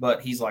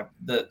 But he's like,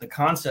 the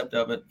concept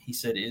of it, he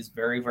said, is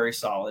very, very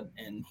solid.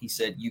 And he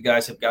said, you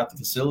guys have got the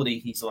facility.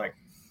 He's like,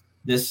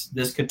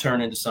 this could turn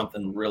into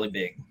something really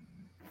big.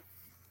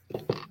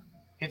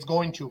 It's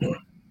going to.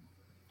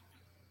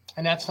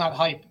 And that's not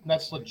hype.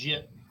 That's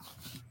legit.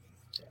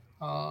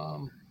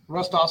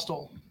 Rust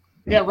Ostol.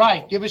 Yeah,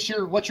 right. Give us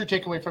what's your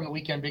takeaway from the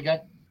weekend, big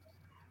guy?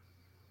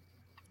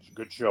 It's a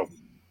good show.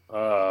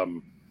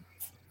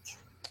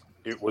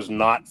 It was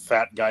not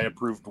fat guy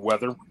approved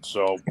weather,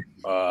 so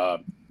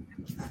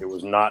it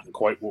was not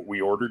quite what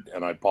we ordered,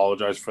 and I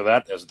apologize for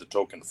that as the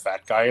token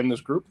fat guy in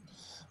this group.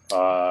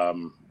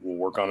 We'll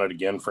work on it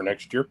again for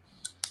next year.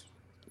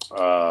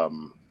 But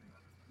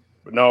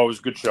no, it was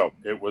a good show.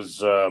 It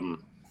was.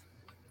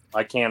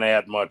 I can't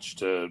add much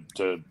to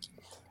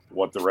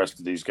what the rest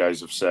of these guys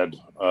have said.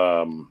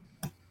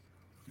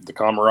 The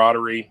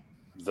camaraderie,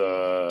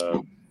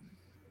 the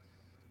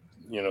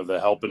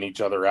helping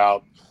each other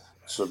out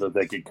so that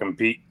they could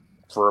compete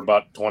for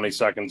about 20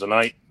 seconds a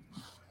night.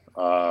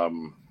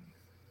 The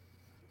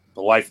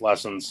life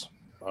lessons,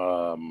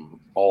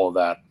 all of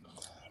that.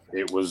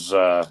 It was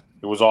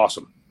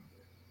awesome.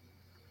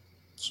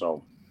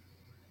 So,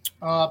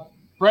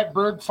 Brett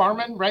Berg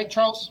farming, right,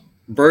 Charles?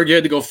 Berg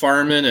had to go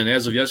farming, and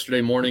as of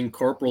yesterday morning,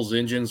 Corporal's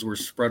engines were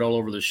spread all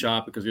over the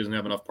shop because he doesn't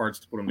have enough parts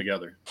to put them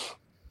together.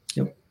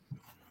 Yep.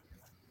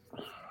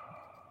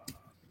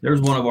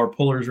 There's one of our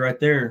pullers right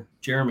there,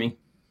 Jeremy.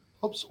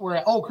 Oops, we're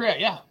at great,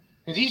 yeah.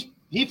 Because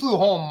he flew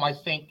home, I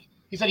think.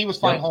 He said he was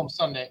flying home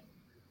Sunday.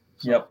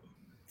 So. Yep.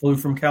 Flew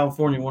from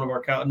California, one of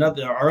our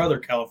other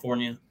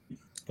California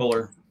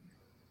puller.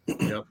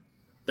 Yep.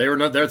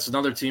 That's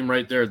another team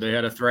right there. They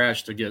had a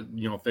thrash to get,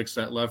 fix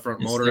that left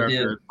front motor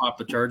after it popped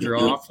the charger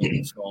off.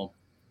 And so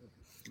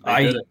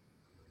I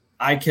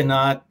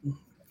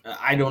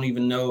don't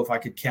even know if I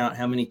could count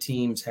how many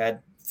teams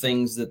had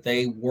things that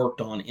they worked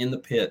on in the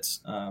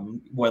pits,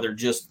 whether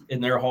just in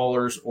their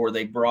haulers or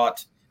they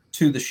brought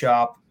to the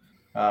shop.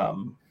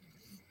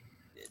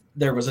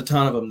 There was a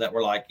ton of them that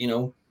were like,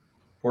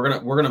 we're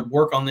gonna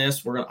work on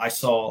this. I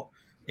saw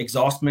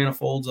exhaust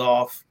manifolds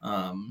off,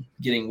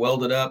 getting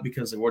welded up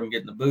because they weren't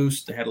getting the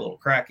boost. They had a little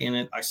crack in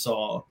it. I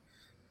saw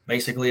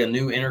basically a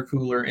new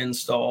intercooler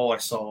install. I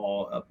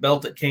saw a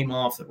belt that came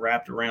off that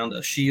wrapped around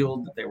a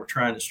shield that they were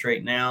trying to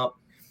straighten out.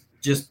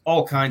 Just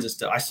all kinds of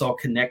stuff. I saw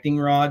connecting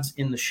rods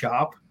in the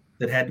shop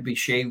that had to be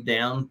shaved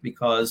down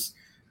because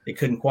they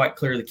couldn't quite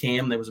clear the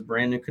cam. There was a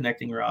brand new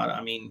connecting rod.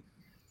 I mean,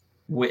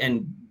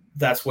 and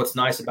that's what's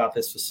nice about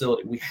this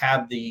facility. We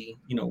have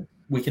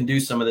we can do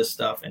some of this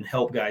stuff and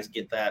help guys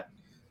get that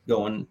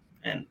going.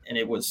 And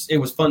it was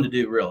fun to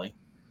do, really.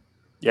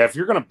 Yeah, if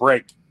you're going to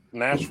break,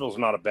 Nashville's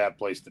not a bad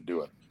place to do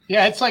it.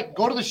 Yeah, it's like,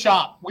 go to the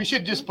shop. We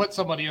should just put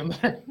somebody in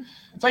there.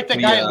 It's like the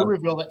guy in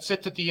Louisville that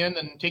sits at the end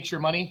and takes your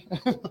money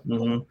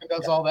and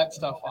does all that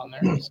stuff on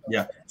there. So.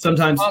 Yeah.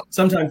 Sometimes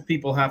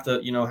people have to,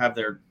 have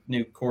their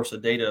new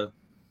Corsa data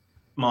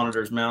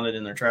monitors mounted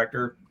in their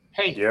tractor.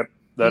 Hey, yep,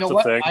 that's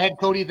a thing. I had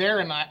Cody there,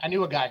 and I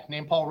knew a guy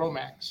named Paul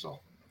Romack.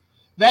 So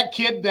that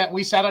kid that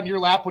we sat on your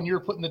lap when you were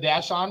putting the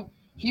dash on,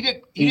 he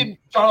didn't,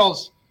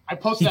 Charles, I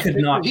posted that picture.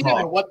 He didn't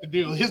know what to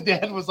do. His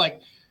dad was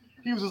like,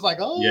 he was just like,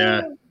 oh.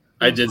 Yeah.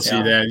 I did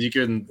see that. You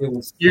couldn't. It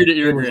was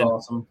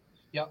awesome.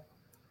 Yep.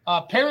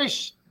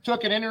 Parrish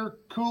took an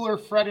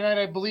intercooler Friday night,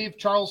 I believe.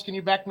 Charles, can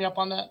you back me up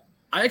on that?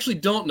 I actually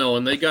don't know,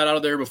 and they got out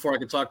of there before I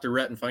could talk to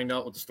Rhett and find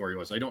out what the story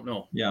was. I don't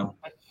know. Yeah.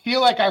 I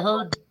feel like I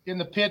heard in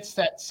the pits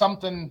that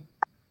something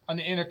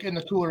in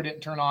the cooler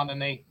didn't turn on,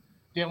 and they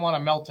didn't want to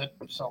melt it.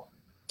 So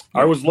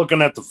I was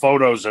looking at the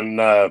photos, and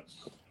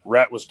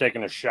Rhett was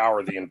taking a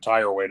shower the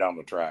entire way down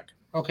the track.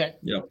 Okay.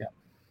 Yep.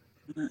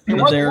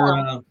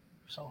 Yeah.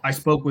 I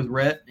spoke with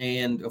Rhett,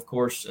 and of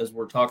course, as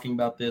we're talking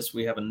about this,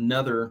 we have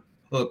another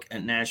hook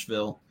at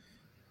Nashville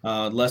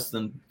less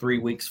than 3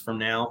 weeks from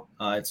now.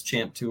 It's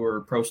Champ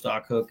Tour Pro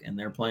Stock hook, and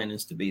their plan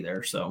is to be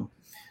there, so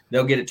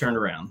they'll get it turned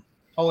around.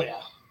 Oh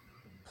yeah,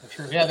 for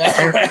sure. Yeah,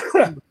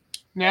 that's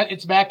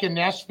it's back in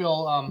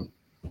Nashville,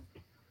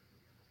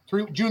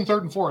 June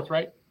 3rd and 4th,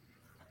 right?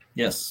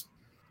 Yes,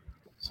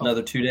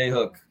 another 2-day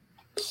hook.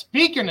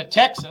 Speaking of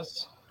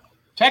Texas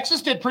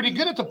did pretty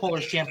good at the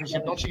Pullers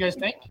Championship, don't you guys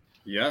think?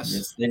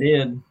 Yes, they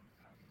did.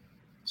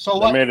 So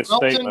they made a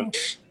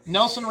statement.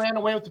 Nelson ran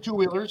away with the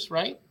two-wheelers,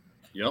 right?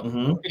 Yep.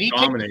 Mm-hmm. Did he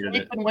dominated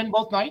it and win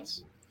both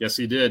nights? Yes,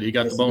 he did. He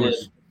got the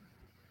bonus.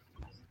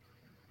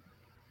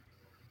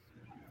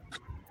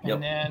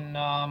 And then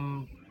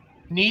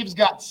Neves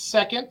got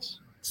second.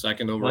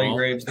 Second overall.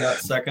 Graves got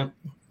second.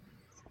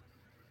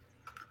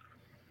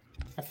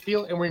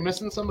 And we're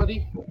missing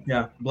somebody?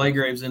 Yeah, Blake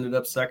Graves ended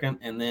up second,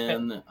 and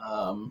then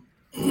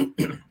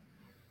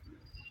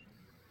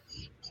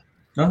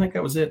I think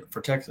that was it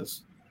for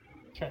Texas.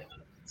 Okay.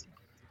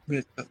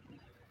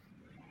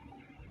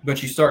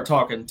 But you start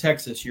talking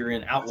Texas, you're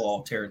in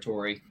outlaw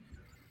territory.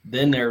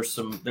 Then there's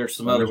some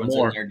other ones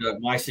more. in there.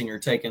 Doug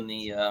Meisinger taking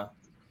the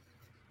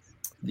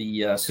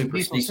super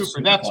Diesel Diesel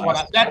Super. That's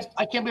what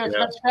I can't believe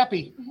that's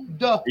Scrappy.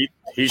 Duh. He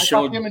I talked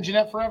showed to him and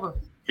Jeanette forever.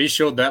 he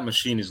showed that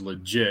machine is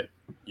legit.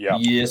 Yeah.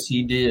 Yes,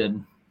 he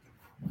did.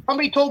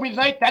 Somebody told me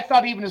tonight that's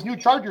not even his new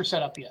Charger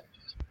setup yet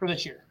for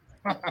this year.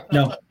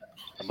 No,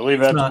 I believe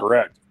that's not.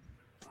 correct.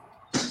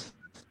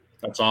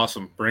 That's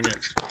awesome. Bring it.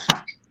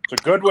 It's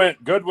a good win.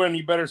 Good win.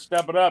 You better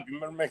step it up. You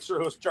better make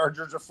sure those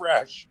Chargers are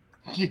fresh.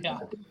 Yeah,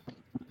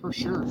 for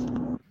sure.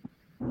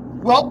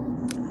 Well,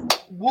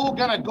 we're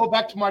going to go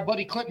back to my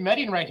buddy Clint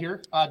Medding right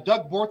here.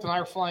 Doug Borth and I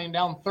are flying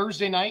down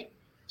Thursday night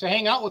to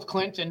hang out with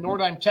Clint in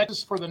Nordheim,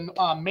 Texas for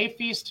the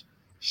Mayfeast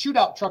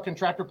Shootout Truck and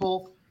Tractor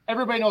Pull.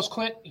 Everybody knows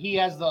Clint. He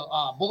has the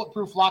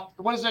bulletproof lock.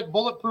 What is it?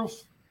 Bulletproof.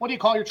 What do you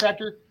call your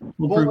tractor?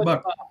 Bulletproof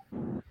buck.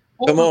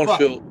 Come on, buck.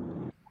 Phil.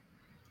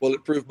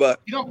 Bulletproof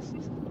buck. Do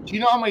you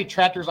know how many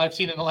tractors I've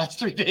seen in the last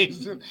 3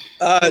 days? And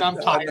I'm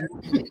tired.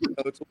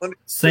 It's one,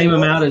 Same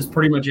amount as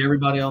pretty much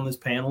everybody on this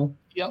panel.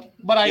 Yep.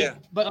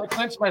 But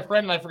Clint's my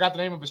friend, and I forgot the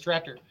name of his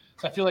tractor.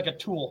 So I feel like a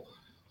tool.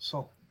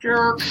 So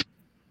jerk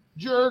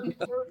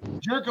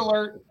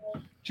alert.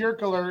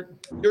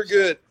 You're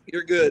good.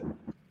 You're good.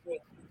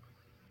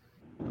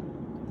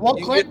 Well,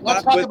 You Clint, get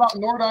let's back talk with- about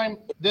Nordheim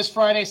this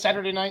Friday,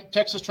 Saturday night,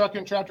 Texas Truck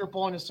and Tractor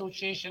Pulling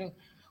Association.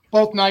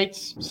 Both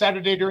nights,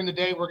 Saturday during the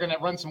day, we're going to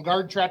run some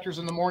guard tractors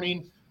in the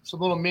morning, some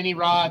little mini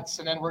rods,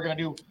 and then we're going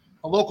to do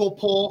a local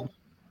pull.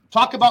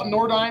 Talk about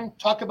Nordheim.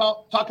 Talk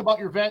about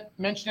your event.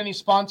 Mention any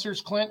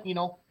sponsors, Clint.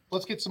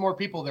 Let's get some more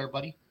people there,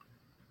 buddy.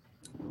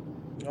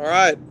 All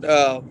right.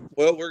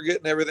 Well, we're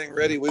getting everything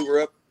ready. We were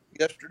up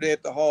yesterday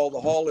at the hall.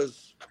 The hall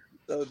is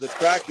the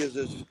track is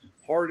as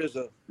hard as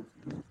a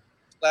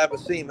slab of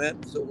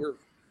cement. So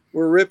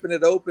we're ripping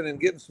it open and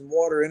getting some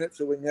water in it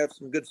so we can have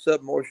some good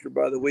sub moisture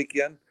by the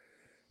weekend.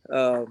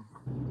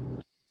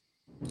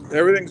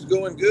 Everything's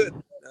going good.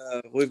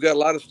 We've got a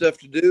lot of stuff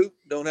to do.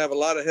 Don't have a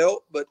lot of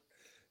help, but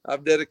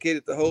I've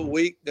dedicated the whole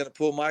week. Going to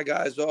pull my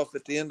guys off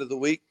at the end of the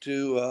week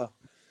to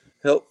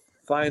help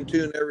fine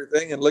tune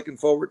everything, and looking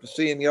forward to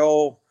seeing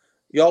y'all.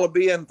 Y'all will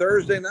be in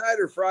Thursday night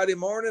or Friday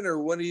morning, or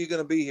when are you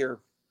going to be here?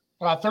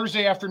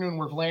 Thursday afternoon,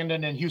 we're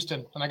landing in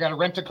Houston, and I got to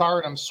rent a car,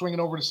 and I'm swinging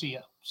over to see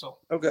you. So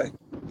Okay,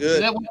 is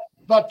good. that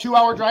about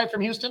 2-hour drive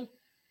from Houston?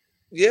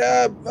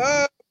 Yeah,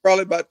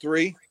 probably about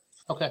 3.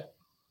 Okay.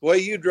 The way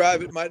you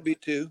drive, it might be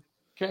 2.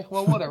 Okay.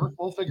 Well, whatever.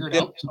 We'll figure it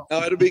Yeah. out. So.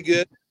 No, it'll be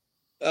good.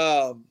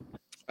 I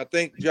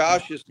think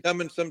Josh is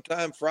coming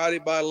sometime Friday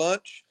by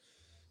lunch.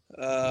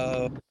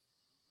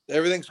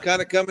 Everything's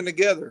kind of coming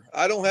together.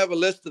 I don't have a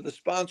list of the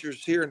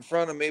sponsors here in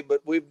front of me,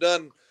 but we've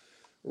done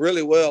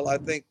really well. I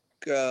think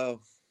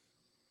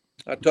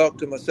I talked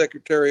to my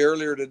secretary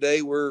earlier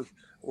today. We're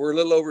a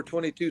little over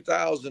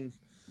 22,000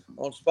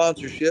 on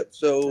sponsorship,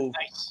 so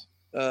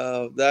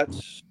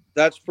Nice.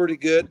 that's pretty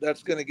good.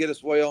 That's going to get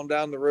us way on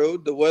down the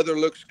road. The weather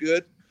looks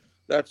good.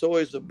 That's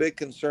always a big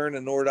concern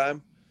in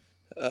Nordheim.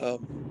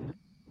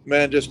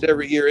 Man, just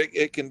every year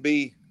it can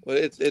be. Well,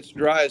 it's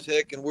dry as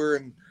heck, and we're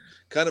in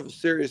kind of a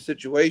serious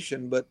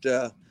situation. But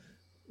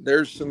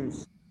there's some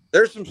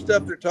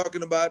stuff they're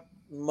talking about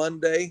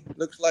Monday.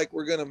 Looks like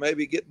we're going to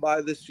maybe get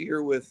by this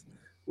year with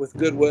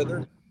good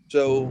weather.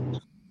 So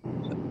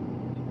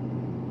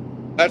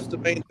that's the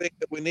main thing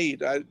that we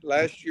need.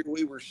 Last year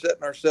we were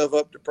setting ourselves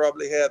up to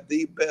probably have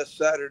the best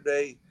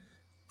Saturday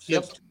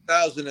since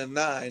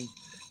 2009.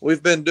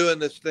 We've been doing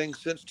this thing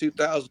since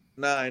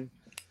 2009,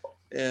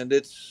 and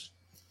it's,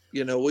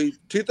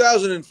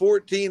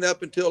 2014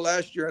 up until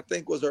last year, I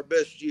think, was our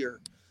best year.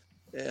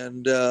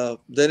 And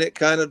then it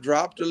kind of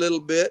dropped a little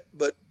bit,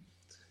 but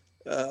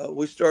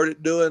we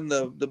started doing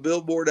the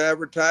billboard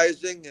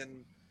advertising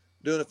and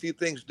doing a few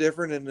things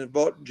different, and then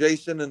brought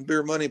Jason and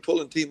Beer Money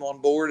Pulling Team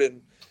on board.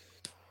 And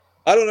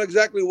I don't know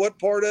exactly what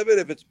part of it,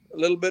 if it's a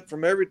little bit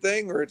from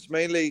everything or it's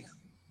mainly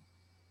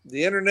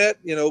the internet,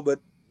 but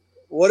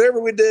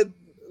whatever we did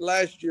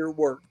last year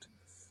worked.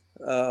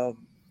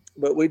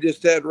 But we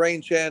just had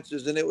rain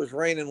chances, and it was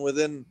raining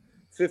within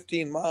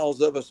 15 miles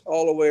of us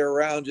all the way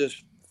around,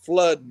 just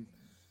flooding.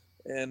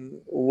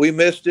 And we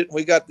missed it.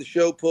 We got the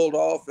show pulled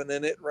off, and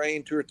then it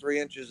rained 2 or 3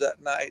 inches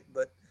that night.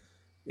 But,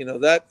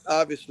 that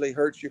obviously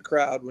hurts your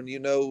crowd when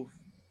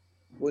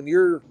when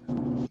you're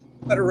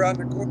right around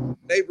the corner,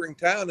 neighboring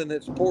town, and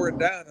it's pouring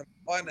down. And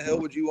why in the hell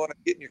would you want to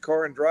get in your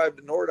car and drive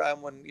to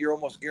Nordheim when you're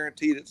almost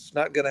guaranteed it's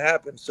not going to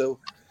happen? So,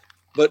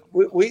 but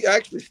we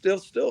actually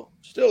still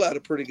had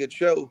a pretty good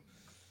show.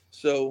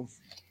 So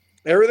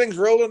everything's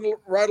rolling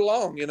right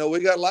along. We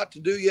got a lot to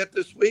do yet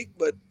this week,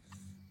 but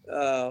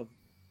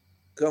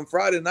come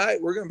Friday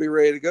night, we're going to be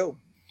ready to go.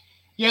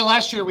 Yeah,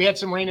 last year we had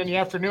some rain in the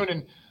afternoon,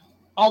 and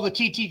all the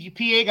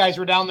TTPA guys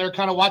were down there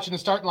kind of watching the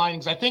start line,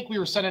 because I think we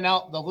were sending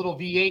out the little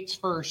V8s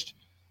first.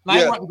 And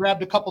I went and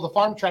grabbed a couple of the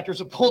farm tractors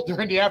that pulled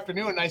during the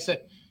afternoon, and I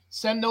said,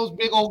 send those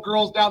big old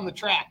girls down the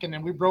track. And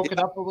then we broke it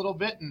up a little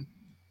bit, and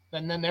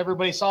And then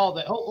everybody saw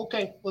that. Oh,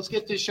 okay, let's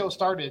get this show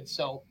started.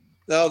 So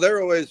No,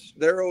 they're always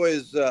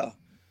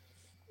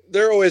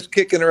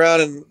kicking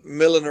around and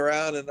milling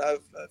around, and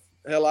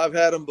I've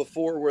had them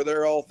before where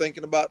they're all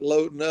thinking about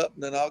loading up,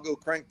 and then I'll go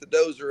crank the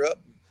dozer up.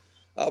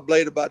 I'll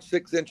blade about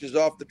 6 inches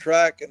off the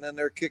track, and then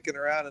they're kicking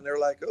around, and they're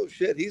like, "Oh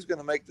shit, he's going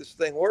to make this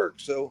thing work."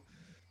 So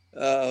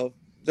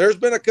there's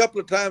been a couple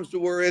of times to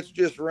where it's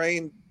just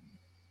rained,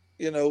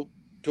 to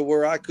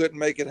where I couldn't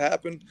make it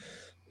happen.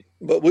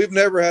 But we've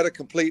never had a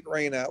complete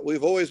rain out.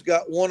 We've always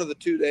got one of the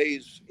 2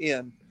 days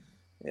in,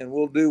 and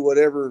we'll do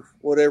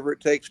whatever it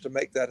takes to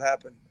make that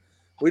happen.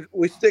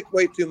 We stick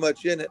way too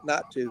much in it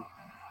not to.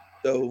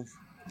 So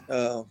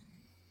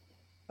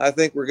I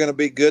think we're going to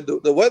be good.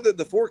 The weather,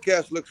 the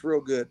forecast looks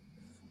real good.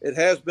 It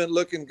has been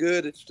looking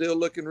good. It's still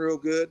looking real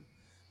good.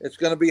 It's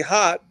going to be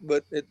hot,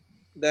 but it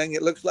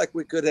looks like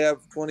we could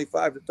have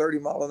 25 to 30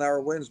 mile an hour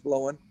winds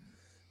blowing.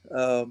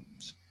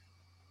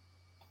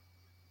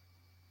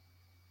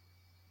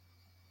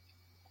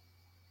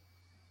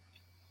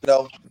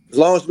 As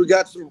long as we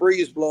got some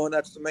breeze blowing,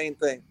 that's the main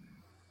thing.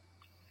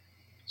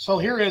 So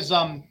here is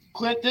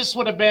Clint. This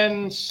would have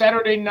been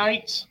Saturday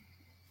night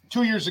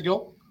 2 years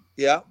ago.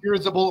 Yeah. Here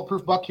is the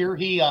Bulletproof Buck here.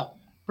 He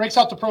breaks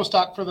out the pro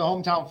stock for the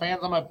hometown fans.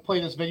 I'm going to play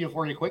this video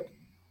for you quick.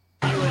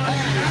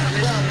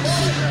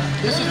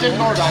 This is Dick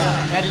Nordahl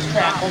at his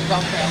track,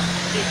 hometown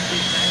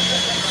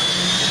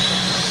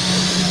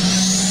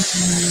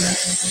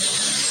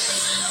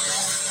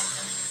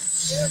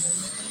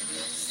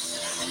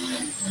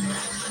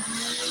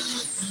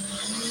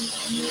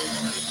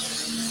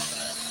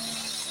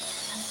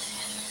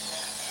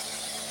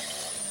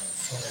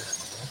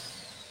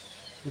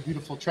The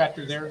beautiful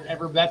tractor there.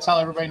 That's how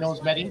everybody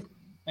knows Medding.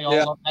 They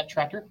all love that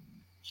tractor.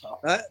 So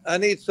I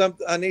need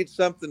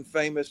something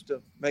famous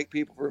to make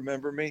people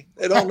remember me.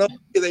 They don't know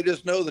me, they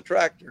just know the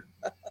tractor.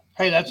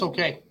 Hey, that's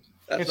okay.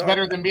 That's it's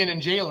better than being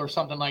in jail or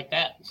something like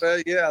that.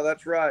 Yeah,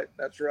 that's right.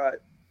 That's right.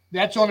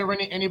 That's the only way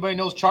anybody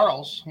knows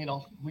Charles.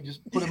 We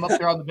just put him up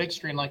there on the big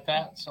screen like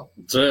that. So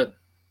That's it.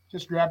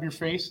 just grab your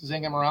face,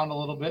 zing him around a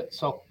little bit.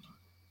 So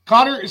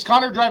is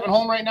Connor driving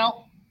home right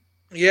now?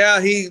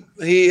 Yeah, he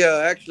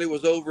actually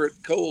was over at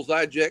Cole's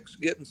Ijex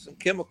getting some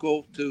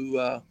chemical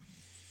to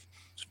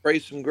spray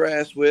some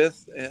grass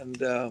with, and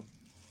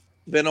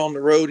been on the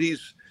road.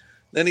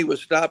 He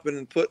was stopping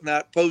and putting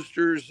out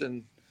posters,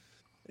 and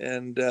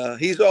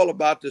he's all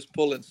about this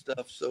pulling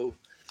stuff. So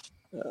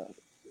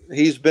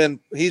he's been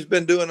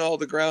doing all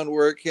the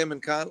groundwork, him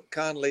and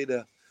Conley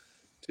to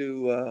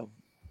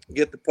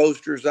get the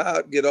posters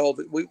out, get all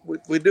the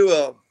we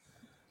do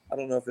I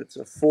don't know if it's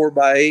a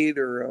 4x8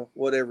 or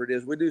whatever it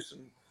is. We do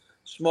some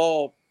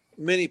small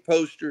mini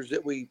posters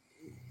that we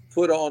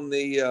put on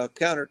the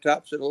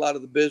countertops at a lot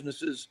of the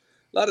businesses.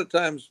 A lot of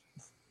times,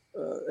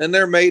 and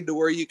they're made to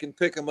where you can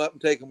pick them up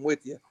and take them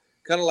with you,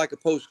 kind of like a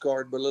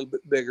postcard, but a little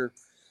bit bigger.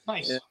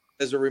 Nice.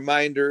 As a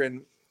reminder,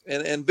 and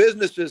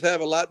businesses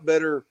have a lot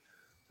better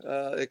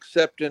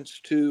acceptance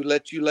to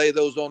let you lay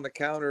those on the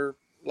counter.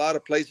 A lot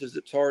of places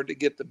it's hard to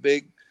get the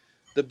big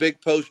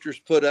posters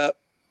put up.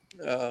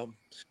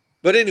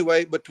 But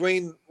anyway,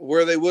 between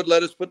where they would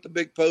let us put the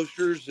big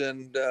posters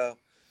and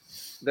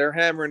they're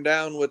hammering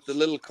down with the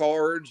little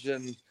cards,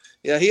 and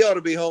he ought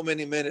to be home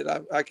any minute.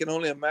 I can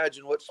only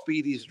imagine what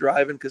speed he's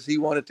driving because he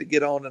wanted to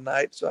get on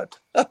tonight. So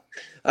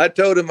I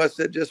told him, I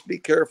said, just be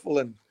careful,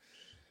 and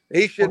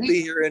he should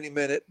be here any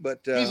minute. But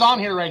he's on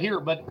here right here,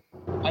 but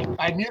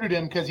I muted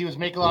him because he was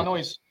making a lot of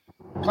noise.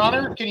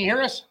 Connor, can you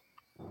hear us?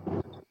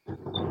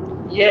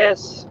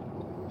 Yes.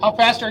 How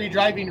fast are you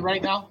driving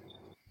right now?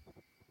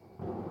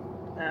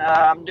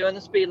 I'm doing the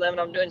speed limit.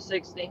 I'm doing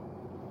 60.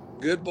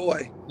 Good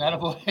boy. That a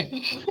boy.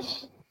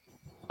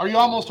 Are you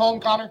almost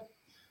home, Connor?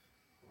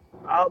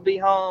 I'll be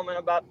home in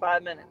about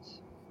 5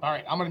 minutes. All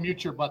right. I'm going to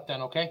mute your butt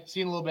then, okay?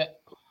 See you in a little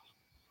bit.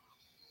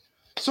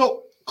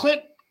 So,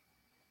 Clint,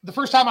 the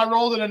first time I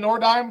rolled in a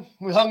Nordheim,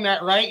 we hung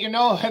that right, and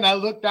I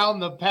looked down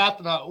the path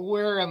and I,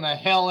 where in the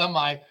hell am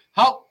I?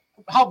 How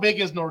big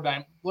is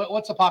Nordheim?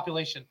 What's the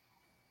population?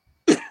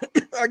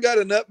 I got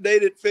an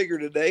updated figure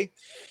today.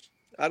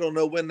 I don't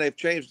know when they've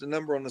changed the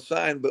number on the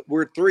sign, but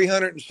we're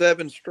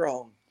 307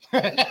 strong.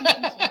 And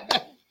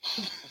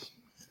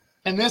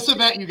this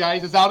event, you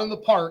guys, is out in the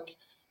park,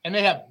 and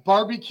they have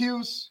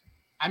barbecues.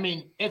 I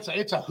mean, it's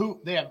a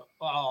hoot. They have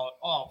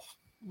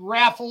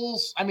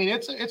raffles. I mean,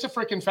 it's a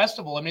freaking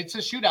festival. I mean, it's a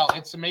shootout.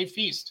 It's a May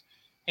feast.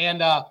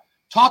 And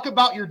talk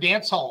about your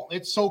dance hall.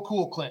 It's so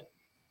cool, Clint.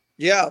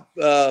 Yeah.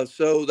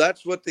 So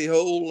that's what the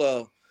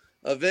whole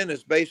event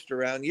is based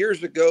around.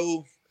 Years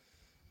ago,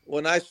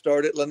 when I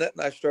started, Lynette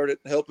and I started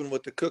helping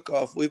with the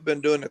cook-off. We've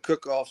been doing the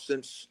cook-off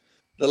since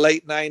the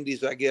late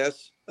 90s, I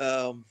guess.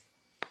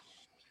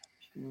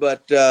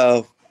 But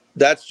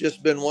that's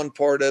just been one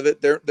part of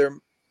it.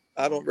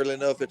 I don't really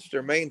know if it's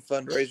their main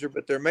fundraiser,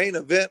 but their main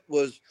event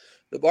was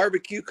the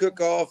barbecue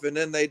cook-off, and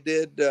then they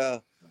did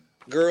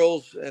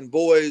girls and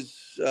boys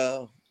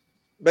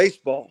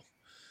baseball.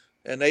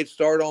 And they'd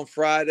start on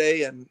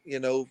Friday, and,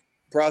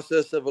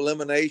 process of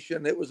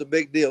elimination. It was a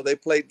big deal. They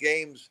played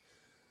games.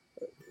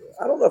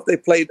 I don't know if they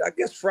played, I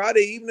guess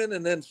Friday evening,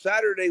 and then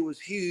Saturday was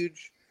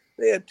huge.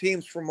 They had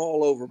teams from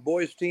all over,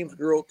 boys teams,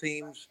 girl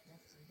teams,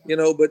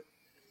 but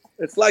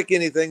it's like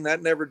anything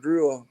that never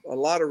drew a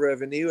lot of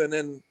revenue. And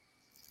then,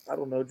 I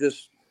don't know,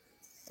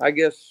 I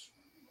guess,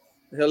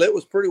 hell, it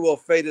was pretty well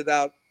faded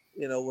out,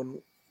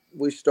 when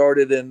we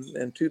started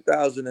in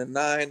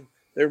 2009.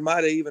 There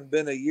might have even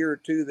been a year or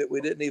two that we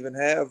didn't even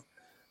have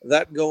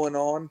that going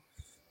on.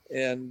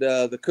 And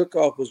the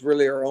cook-off was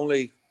really our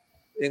only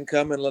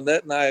income. And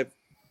Lynette and I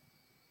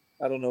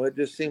don't know, it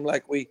just seemed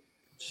like we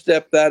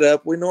stepped that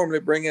up. We normally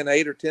bring in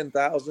 8 or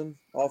 10,000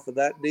 off of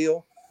that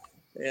deal,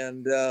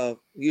 and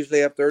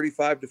usually have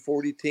 35 to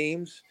 40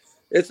 teams.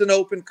 It's an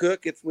open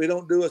cook. We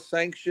don't do a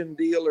sanctioned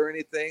deal or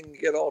anything.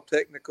 Get all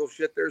technical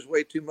shit. There's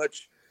way too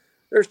much.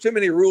 There's too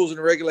many rules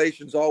and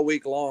regulations all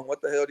week long.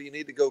 What the hell do you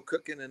need to go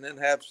cooking and then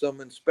have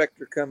some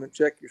inspector come and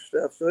check your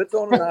stuff? So it's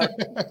on an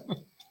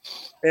iPad.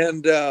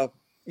 And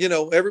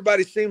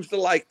everybody seems to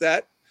like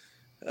that.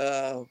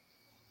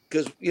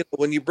 Because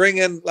when you bring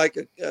in like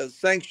a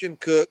sanctioned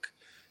cook,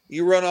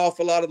 you run off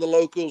a lot of the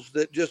locals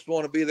that just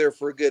want to be there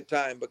for a good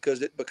time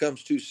because it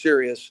becomes too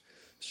serious.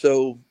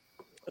 So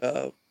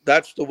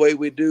that's the way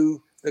we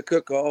do the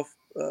cook-off.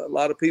 A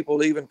lot of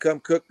people even come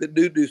cook that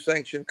do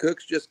sanctioned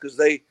cooks just because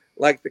they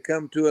like to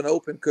come to an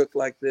open cook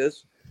like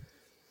this.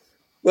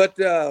 But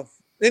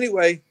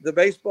anyway, the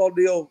baseball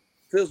deal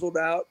fizzled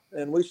out,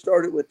 and we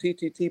started with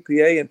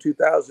TTTPA in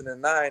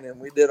 2009, and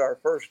we did our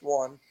first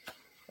one.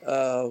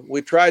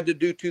 We tried to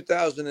do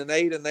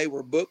 2008, and they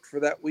were booked for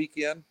that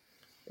weekend.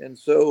 And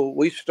so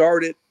we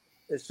started,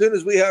 as soon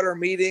as we had our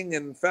meeting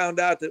and found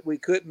out that we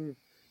couldn't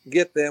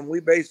get them, we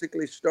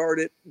basically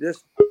started,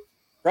 just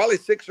probably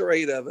 6 or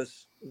 8 of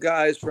us,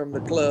 guys from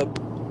the club.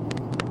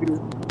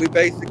 We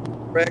basically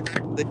wrecked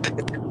the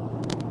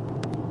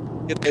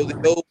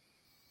old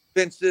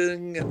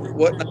fencing and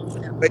whatnot.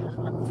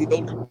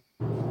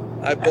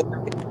 I bought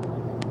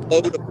a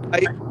load of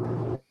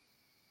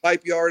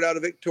pipe yard out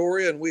of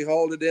Victoria, and we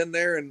hauled it in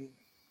there, and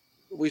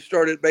we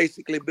started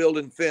basically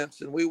building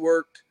fence. And we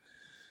worked,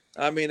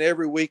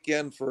 every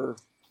weekend for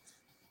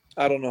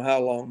I don't know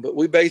how long, but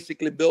we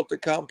basically built the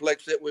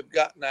complex that we've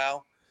got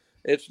now.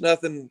 It's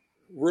nothing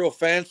real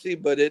fancy,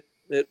 but it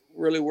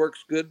really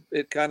works good.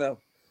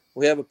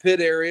 We have a pit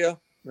area,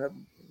 a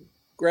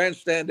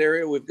grandstand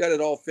area. We've got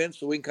it all fenced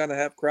so we can kind of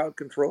have crowd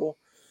control,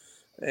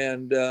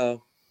 and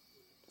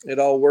it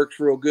all works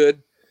real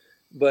good.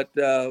 But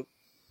the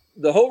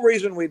whole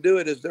reason we do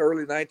it is the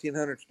early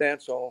 1900s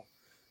dance hall.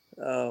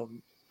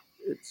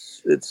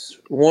 It's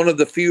one of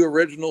the few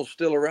originals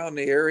still around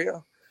the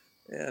area,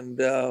 and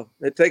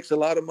it takes a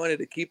lot of money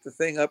to keep the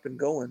thing up and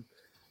going.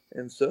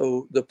 And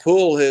so the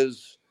pool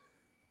has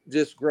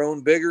just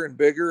grown bigger and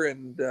bigger,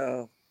 and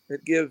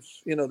it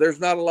gives, there's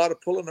not a lot of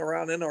pulling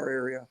around in our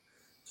area.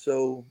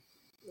 So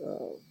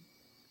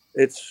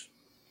it's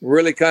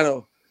really kind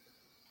of,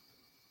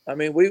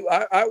 when we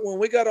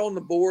got on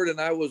the board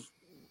and I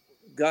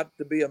got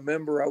to be a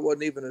member, I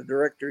wasn't even a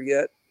director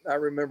yet. I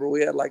remember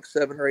we had like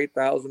 $7,000 or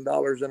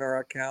 $8,000 in our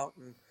account,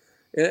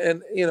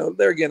 and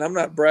there again, I'm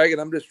not bragging.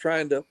 I'm just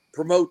trying to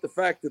promote the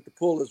fact that the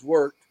pool has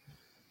worked.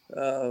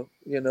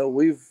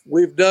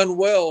 We've done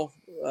well.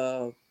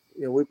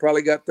 We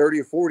probably got 30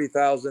 or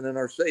 40,000 in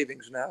our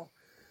savings now,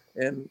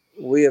 and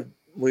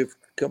we've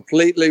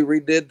completely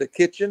redid the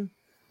kitchen.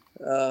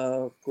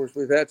 Of course,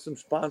 we've had some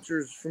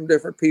sponsors from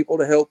different people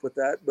to help with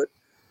that, but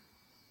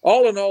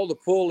all in all, the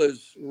pool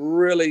is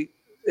really,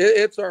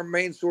 it's our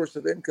main source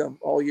of income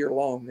all year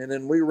long. And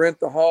then we rent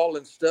the hall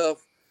and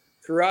stuff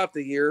throughout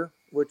the year,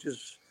 which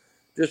is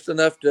just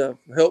enough to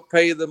help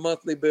pay the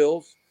monthly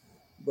bills.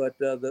 But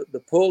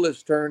the pool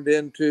has turned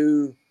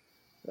into,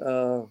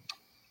 our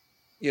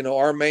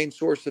main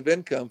source of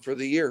income for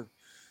the year.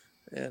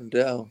 And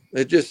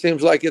it just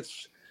seems like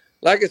it's,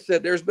 like I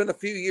said, there's been a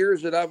few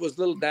years that I was a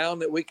little down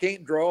that we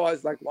can't draw. I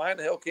was like, why in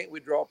the hell can't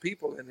we draw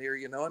people in here,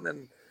 And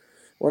then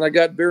when I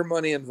got beer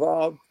money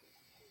involved,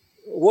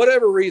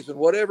 whatever reason,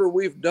 whatever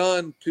we've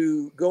done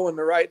to go in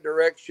the right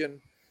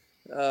direction,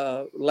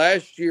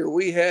 last year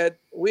we had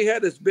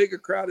as big a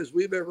crowd as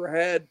we've ever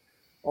had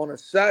on a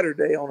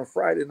Saturday, on a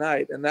Friday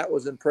night, and that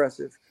was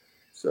impressive.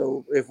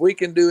 So if we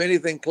can do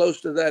anything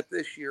close to that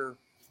this year,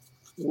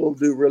 we'll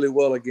do really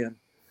well again.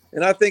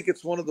 And I think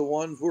it's one of the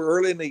ones, we're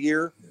early in the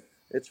year.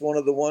 It's one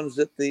of the ones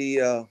that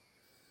the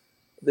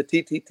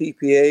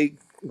TTTPA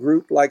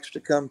group likes to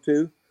come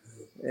to.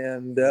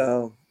 And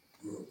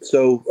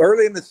so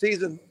early in the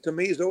season, to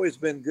me, has always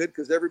been good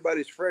because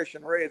everybody's fresh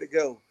and ready to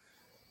go.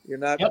 You're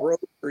not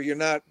broke or you're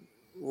not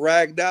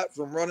ragged out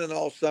from running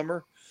all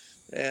summer.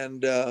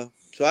 And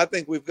so I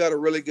think we've got a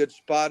really good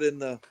spot in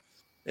the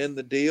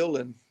deal.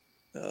 And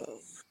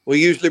we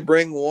usually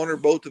bring one or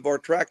both of our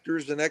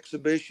tractors and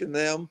exhibition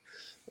them.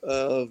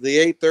 The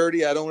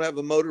 830, I don't have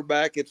the motor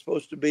back. It's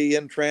supposed to be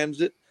in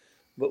transit,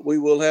 but we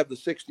will have the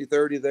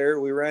 6030 there.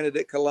 We ran it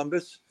at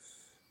Columbus.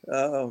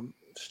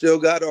 Still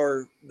got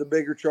the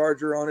bigger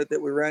Charger on it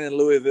that we ran in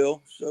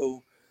Louisville.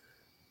 So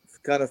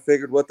kind of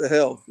figured, what the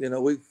hell,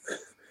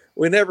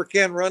 we never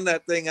can run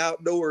that thing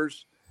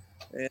outdoors.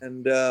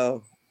 And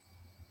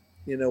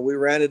we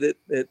ran it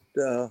at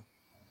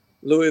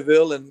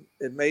Louisville, and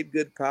it made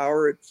good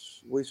power.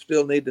 We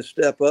still need to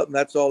step up, and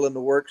that's all in the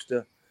works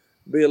to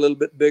be a little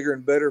bit bigger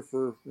and better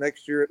for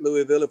next year at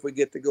Louisville if we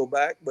get to go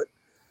back. But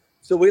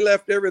so we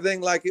left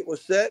everything like it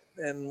was set,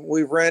 and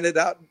we ran it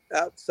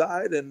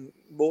outside, and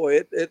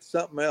boy, it's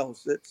something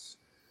else.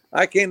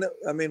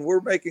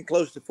 We're making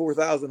close to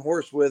 4,000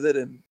 horse with it,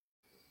 and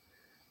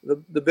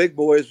the big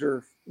boys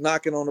are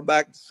knocking on the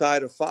back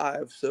side of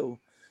 5. So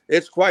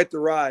it's quite the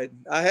ride.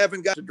 I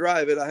haven't got to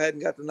drive it. I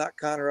hadn't got to knock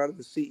Connor out of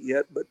the seat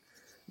yet, but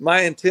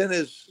my intent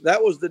is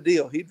that was the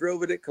deal. He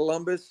drove it at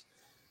Columbus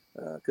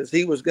because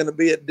he was going to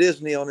be at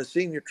Disney on his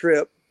senior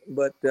trip.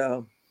 But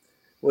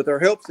with our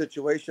health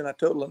situation, I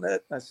told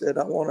Lynette, I said,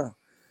 I want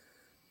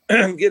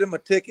to get him a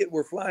ticket.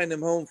 We're flying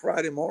him home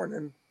Friday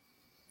morning,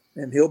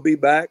 and he'll be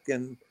back.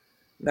 And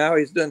now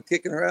he's done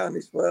kicking around.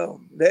 He said,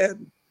 well,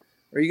 Dad,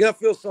 are you going to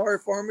feel sorry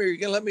for me? Are you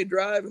going to let me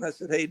drive? And I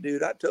said, hey,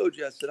 dude, I told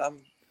you. I said,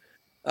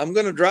 I'm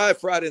going to drive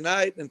Friday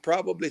night and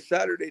probably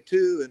Saturday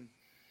too. And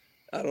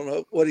I don't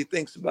know what he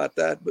thinks about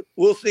that, but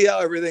we'll see how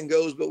everything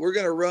goes. But we're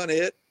going to run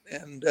it,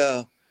 and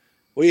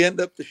we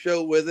end up the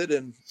show with it,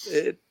 and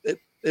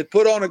it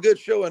put on a good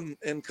show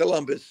in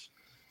Columbus.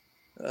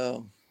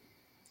 Well,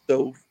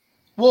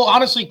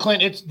 honestly,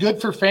 Clint, it's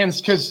good for fans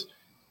because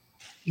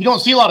you don't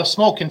see a lot of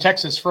smoke in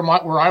Texas from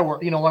where I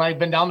work. When I've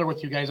been down there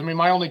with you guys. I mean,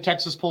 my only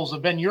Texas pulls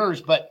have been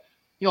yours, but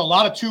a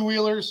lot of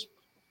 2-wheelers,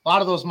 a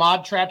lot of those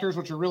mod tractors,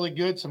 which are really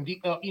good. Some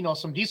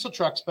diesel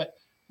trucks, but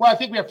I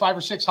think we have 5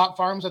 or 6 hot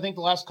farms. I think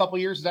the last couple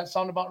of years. Does that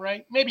sound about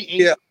right? Maybe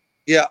 8.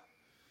 Yeah.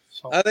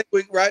 So. I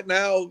think right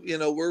now,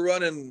 we're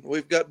running.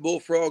 We've got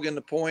Bullfrog in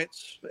the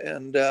points,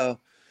 and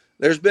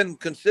there's been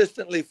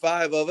consistently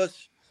 5 of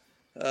us.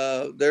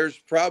 There's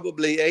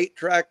probably 8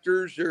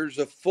 tractors. There's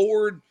a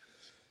Ford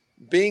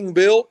being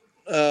built.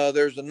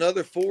 There's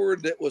another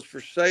Ford that was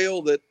for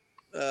sale that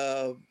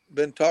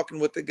been talking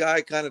with the guy,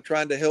 kind of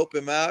trying to help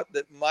him out,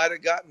 that might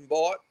have gotten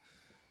bought,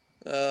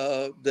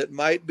 that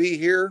might be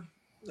here.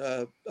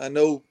 I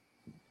know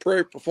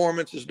Prairie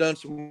Performance has done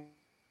some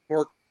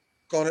work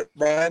on it,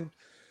 Brian,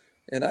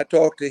 and I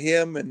talked to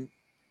him and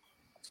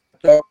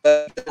talked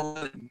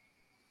about it.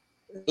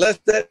 Unless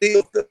that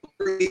deal fit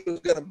where he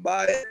was going to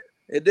buy it,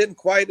 it didn't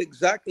quite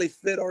exactly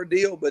fit our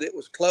deal, but it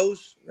was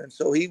close. And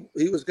so he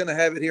was going to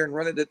have it here and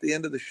run it at the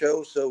end of the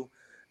show. So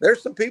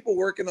there's some people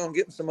working on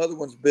getting some other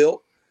ones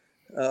built.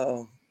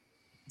 And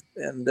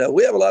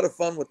we have a lot of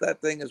fun with that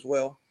thing as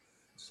well.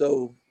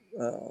 So,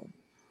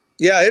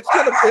 yeah, it's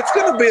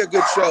gonna be a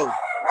good show.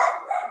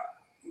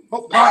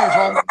 Oh, Connor's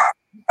home.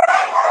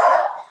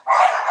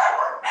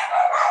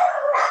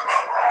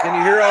 Can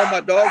you hear all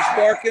my dogs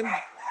barking?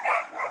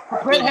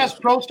 Clint has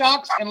pro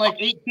stocks and like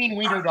 18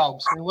 wiener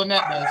dogs, or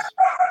Lynette does.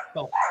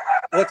 So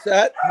what's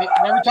that?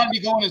 Every time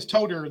you go in his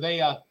toter, they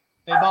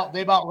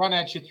about run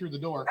at you through the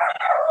door.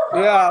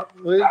 Yeah,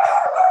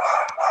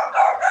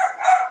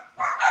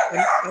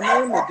 I'm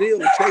on the deal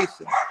with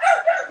Jason.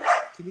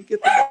 Can you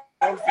get the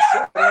dogs to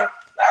shut up?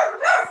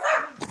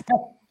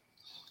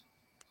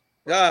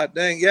 God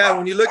dang, yeah.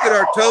 When you look at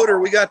our toter,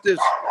 we got this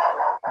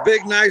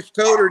big, nice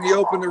toter, and you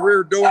open the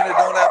rear door, and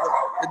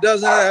it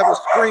doesn't have a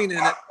screen in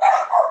it.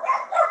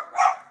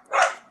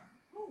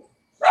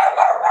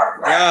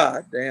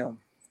 God damn.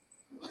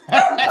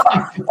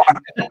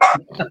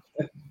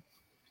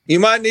 You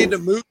might need to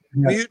mute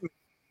me.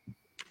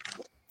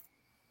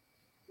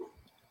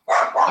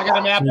 I got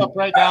a map up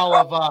right now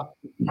of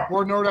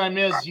where Nordheim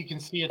is. You can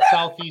see it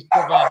southeast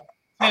of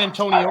San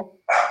Antonio.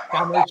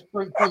 Down there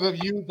for the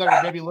you that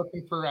are maybe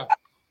looking for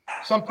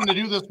something to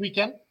do this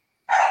weekend.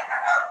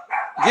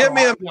 Give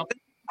me a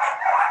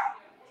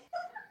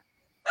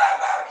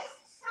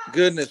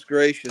goodness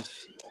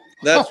gracious.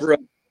 That's right.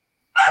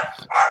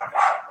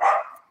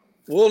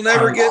 We'll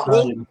never get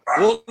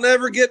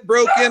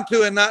broke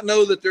into and not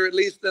know that they're at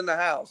least in the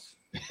house.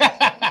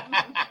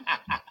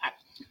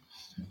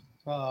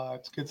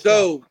 It's good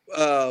stuff.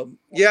 So,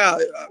 yeah,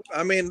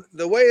 I mean,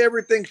 the way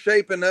everything's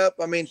shaping up,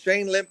 I mean,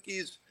 Shane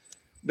Lemke's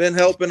been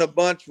helping a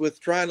bunch with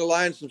trying to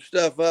line some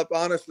stuff up.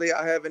 Honestly,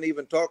 I haven't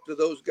even talked to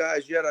those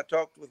guys yet. I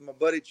talked with my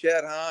buddy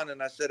Chad Hahn,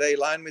 and I said, hey,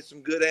 line me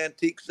some good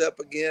antiques up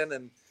again.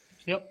 And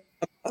yep.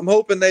 I'm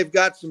hoping they've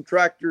got some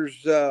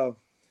tractors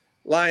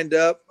lined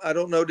up. I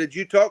don't know. Did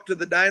you talk to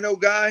the dyno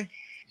guy?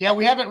 Yeah,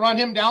 we haven't run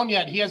him down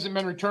yet. He hasn't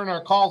been returning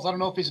our calls. I don't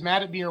know if he's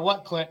mad at me or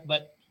what, Clint,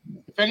 but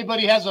if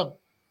anybody has a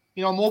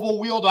mobile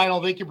wheel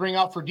dyno they can bring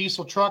out for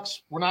diesel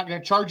trucks, we're not going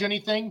to charge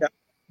anything. Yeah.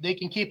 They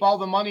can keep all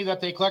the money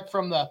that they collect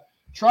from the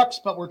trucks,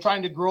 but we're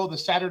trying to grow the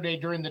Saturday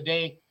during the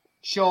day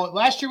show.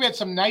 Last year we had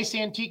some nice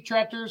antique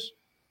tractors,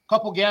 a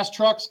couple gas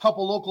trucks, a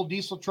couple local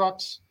diesel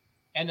trucks,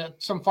 and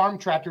some farm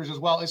tractors as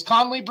well. Is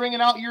Conley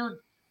bringing out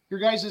your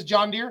guys'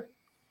 John Deere?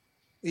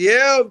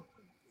 Yeah,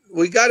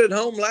 we got it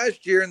home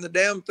last year and the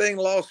damn thing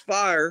lost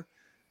fire.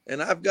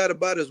 And I've got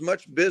about as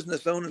much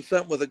business owning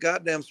something with a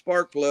goddamn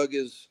spark plug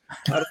as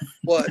I don't know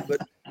what, but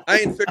I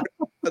ain't figured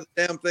out how the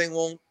damn thing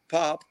won't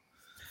pop.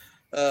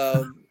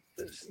 The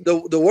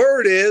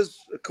word is,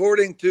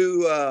 according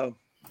to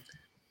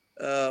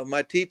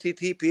my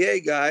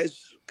TTTPA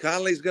guys,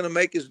 Conley's going to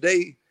make his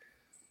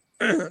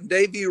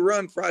debut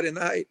run Friday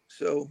night.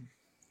 So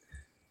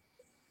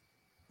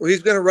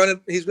he's going to run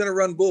it. He's going to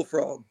run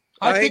Bullfrog.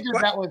 I figured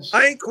that was.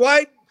 I ain't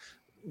quite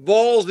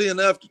ballsy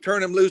enough to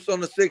turn him loose on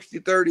the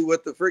 60-30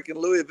 with the freaking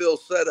Louisville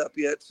setup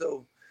yet.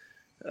 So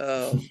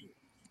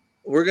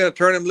we're going to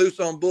turn him loose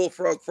on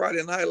Bullfrog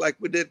Friday night like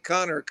we did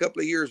Connor a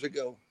couple of years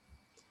ago.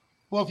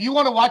 Well, if you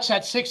want to watch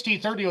that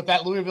 60-30 with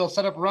that Louisville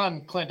setup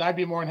run, Clint, I'd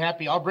be more than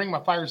happy. I'll bring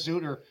my fire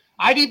suit, or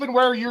I'd even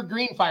wear your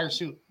green fire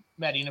suit,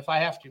 Medding, if I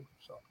have to.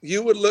 So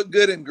you would look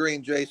good in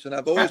green, Jason.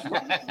 I've always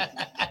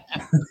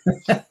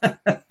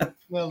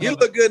well, you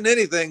look good in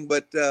anything,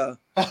 but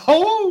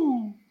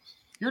oh,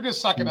 you're just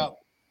sucking up,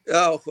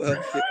 well, you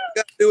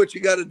got to do what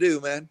you got to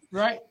do, man.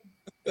 right?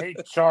 Hey,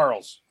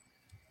 Charles,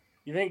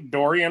 you think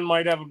Dorian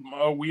might have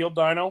a wheel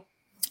dyno?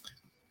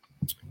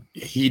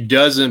 He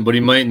doesn't, but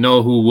he might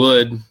know who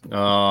would.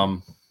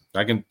 I'll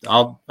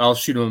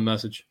shoot him a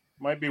message.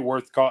 Might be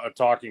worth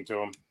talking to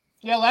him.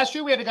 Yeah, last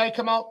year we had a guy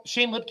come out.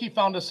 Shane Lipke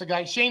found us a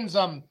guy. Shane's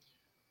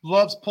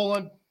loves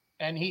pulling,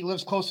 and he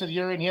lives close to the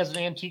area, and he has an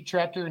antique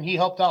tractor, and he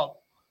helped out.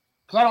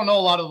 Because I don't know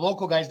a lot of the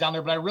local guys down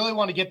there, but I really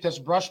want to get this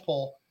brush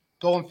pull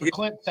going for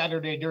Clint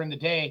Saturday during the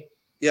day.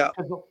 Yeah.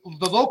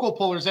 The local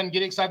pullers then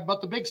get excited about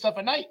the big stuff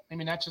at night. I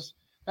mean, that's just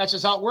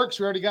how it works.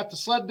 We already got the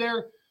sled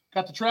there,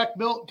 got the track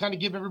built, kind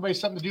of give everybody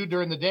something to do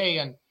during the day,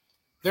 and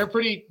they're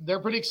pretty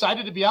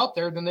excited to be out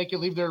there. Then they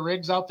can leave their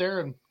rigs out there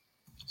and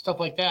stuff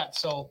like that.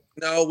 So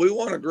no, we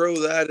want to grow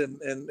that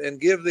and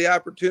give the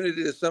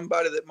opportunity to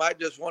somebody that might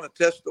just want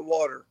to test the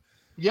water.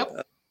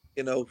 Yep.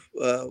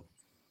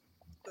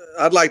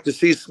 I'd like to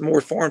see some more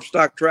farm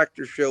stock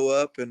tractors show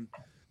up, and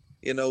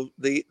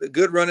the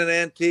good running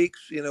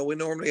antiques. We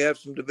normally have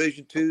some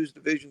Division 2s,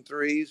 Division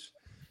 3s.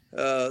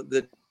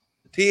 The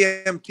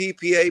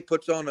TMTPA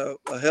puts on a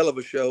hell of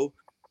a show.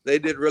 They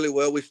did really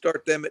well. We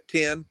start them at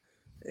 10,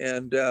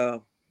 and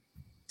so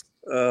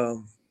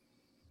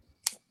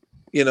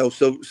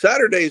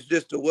Saturday is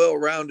just a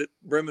well-rounded,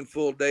 brimming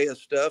full day of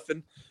stuff.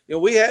 And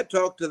we had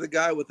talked to the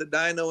guy with the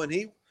dyno, and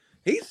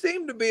he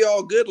seemed to be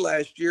all good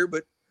last year,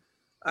 but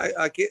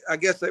I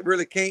guess I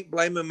really can't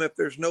blame him if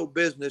there's no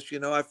business.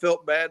 I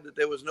felt bad that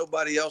there was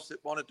nobody else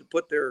that wanted to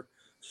put their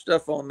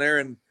stuff on there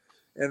and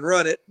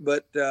run it,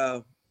 but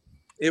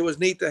it was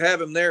neat to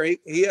have him there.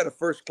 He had a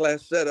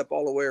first-class setup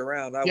all the way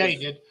around. He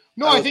did.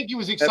 No, I think he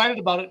was excited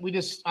about it.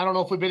 I don't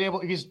know if we've been able.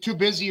 He's too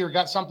busy or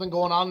got something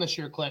going on this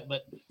year, Clint.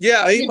 But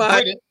yeah, he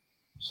might.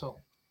 So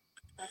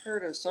I've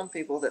heard of some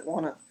people that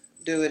want to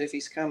do it if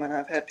he's coming.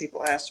 I've had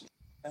people ask me.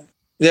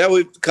 Yeah,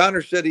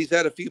 Connor said he's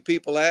had a few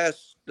people ask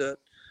that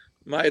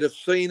might have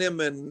seen him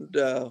and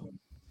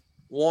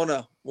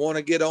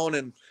wanna get on,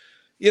 and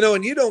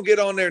and you don't get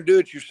on there and do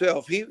it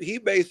yourself. He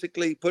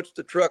basically puts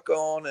the truck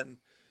on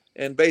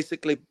and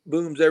basically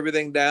booms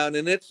everything down,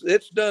 and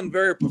it's done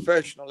very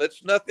professional.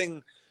 It's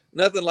nothing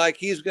like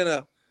he's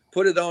gonna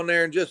put it on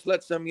there and just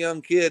let some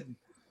young kid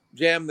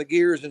jam the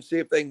gears and see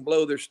if they can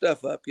blow their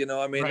stuff up.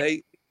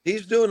 Right.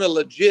 He's doing a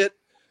legit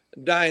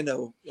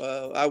dyno.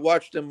 I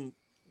watched him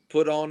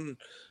put on.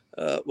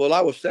 I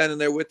was standing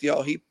there with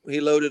y'all. He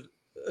loaded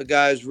a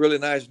guy's really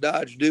nice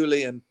Dodge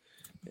Dually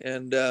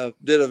and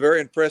did a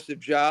very impressive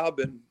job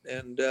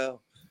and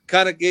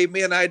kind of gave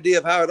me an idea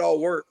of how it all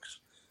works.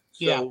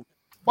 So, yeah.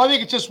 Well, I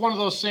think it's just one of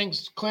those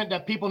things, Clint,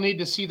 that people need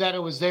to see that it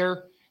was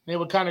there. And it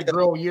would kind of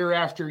grow year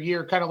after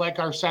year, kind of like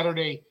our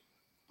Saturday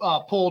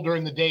pull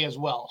during the day as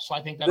well. So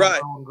I think that'll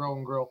grow and grow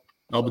and grow.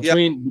 Oh,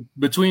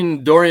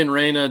 between Dorian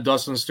Reyna,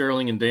 Dustin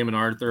Sterling, and Damon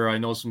Arthur, I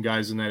know some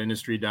guys in that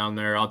industry down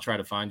there. I'll try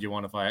to find you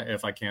one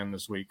if I can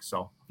this week.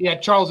 So yeah,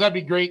 Charles, that'd be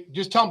great.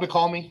 Just tell him to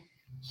call me.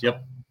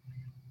 Yep.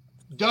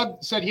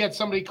 Doug said he had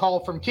somebody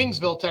call from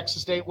Kingsville,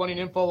 Texas State, wanting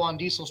info on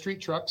diesel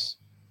street trucks.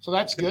 So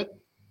that's good.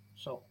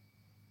 So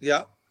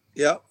yeah.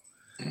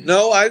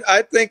 No,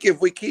 I think if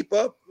we keep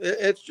up,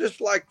 it's just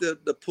like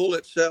the pull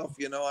itself.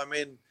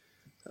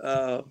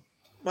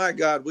 My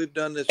God, we've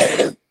done this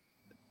since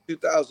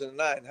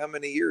 2009. How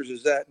many years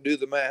is that? Do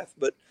the math.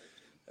 But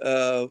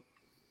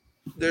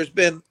there's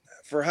been,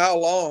 for how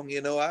long,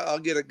 I'll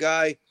get a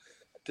guy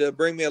to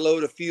bring me a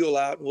load of fuel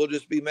out, and we'll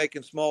just be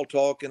making small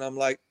talk. And I'm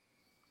like,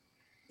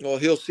 well,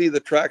 he'll see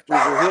the tractors,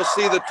 or he'll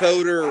see the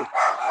toter, or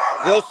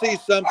he'll see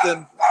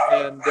something.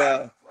 And,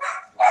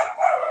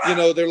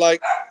 they're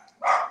like,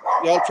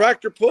 y'all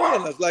tractor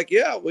pulling? I was like,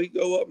 yeah, we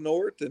go up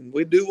north, and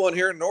we do one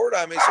here in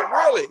Nordheim. He said,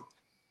 really?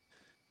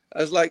 I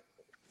was like,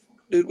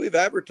 dude, we've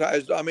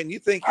advertised. I mean, you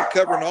think you're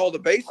covering all the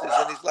bases.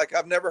 And he's like,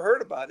 I've never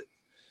heard about it.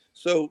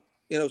 So,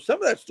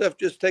 some of that stuff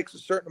just takes a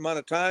certain amount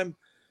of time.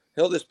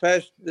 Hell,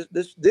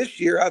 this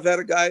year, I've had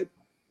a guy,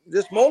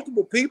 just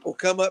multiple people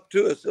come up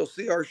to us. They'll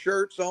see our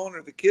shirts on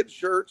or the kids'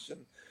 shirts, and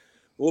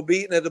we'll be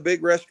eating at a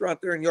big restaurant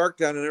there in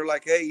Yorktown. And they're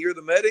like, hey, you're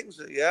the Meddings?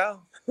 Yeah.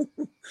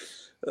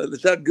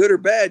 Is that good or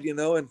bad, And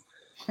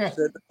I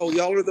said, oh,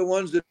 y'all are the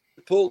ones that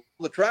pull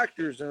the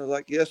tractors. And I was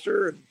like, yes,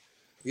 sir. And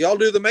y'all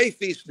do the May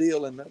Feast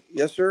deal? And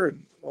yes, sir.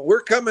 And well, we're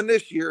coming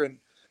this year. And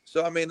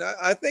so,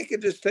 I think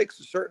it just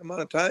takes a certain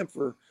amount of time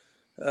for,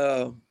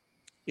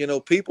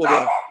 people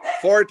to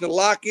for it to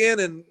lock in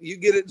and you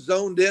get it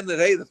zoned in that,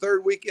 hey, the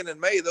third weekend in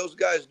May, those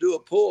guys do a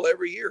pull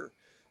every year.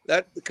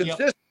 That the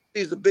consistency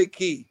is a big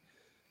key.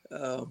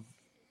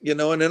 You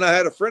know, and then I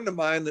had a friend of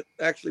mine that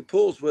actually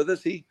pulls with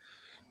us. He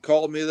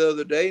called me the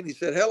other day and he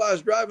said, hell, I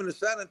was driving to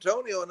San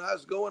Antonio and I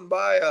was going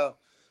by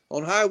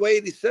on Highway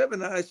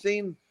 87. And I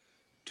seen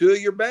 2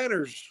 of your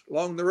banners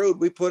along the road.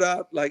 We put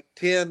out like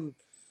 10,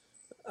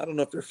 I don't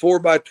know if they're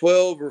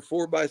 4x12 or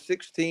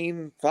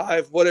 4x16,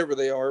 5, whatever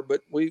they are,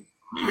 but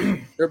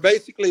they're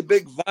basically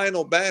big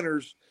vinyl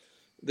banners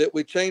that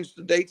we change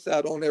the dates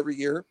out on every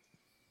year.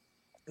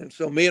 And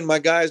so me and my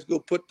guys go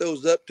put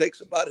those up.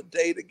 Takes about a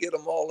day to get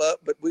them all up,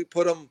 but we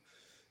put them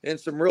in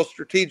some real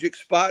strategic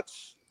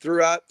spots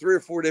throughout 3 or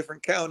 4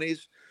 different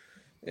counties.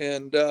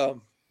 And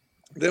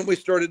then we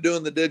started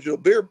doing the digital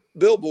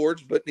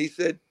billboards. But he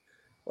said,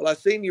 well, I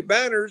seen your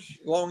banners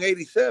along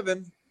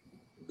 87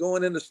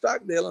 going into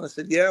Stockdale. And I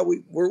said, yeah,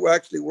 we're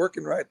actually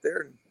working right there.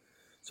 And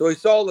so he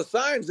saw the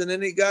signs, and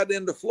then he got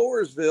into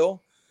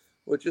Floresville,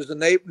 which is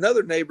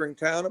another neighboring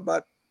town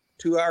about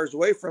 2 hours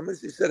away from us.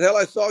 He said, hell,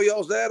 I saw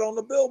y'all's ad on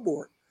the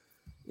billboard,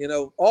 you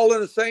know, all in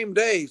the same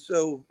day.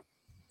 So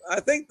I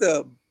think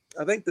the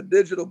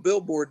digital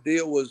billboard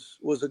deal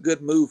was a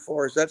good move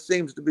for us. That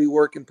seems to be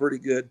working pretty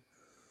good.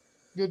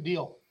 Good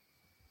deal.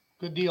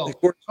 Good deal. Of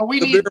course, so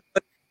we the need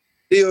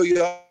deal,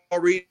 y'all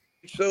reach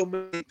so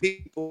many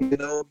people, you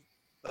know,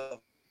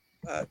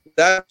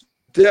 that's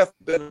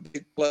definitely been a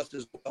big plus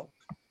as well.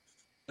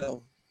 You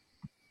know,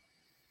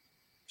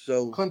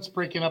 so Clint's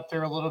breaking up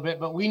there a little bit,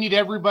 but we need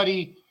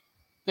everybody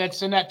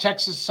that's in that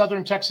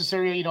southern Texas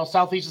area, you know,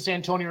 southeast of San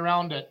Antonio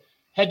around to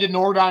head to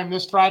Nordheim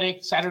this Friday,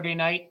 Saturday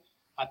night,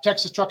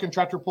 Texas Truck and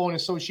Tractor Pulling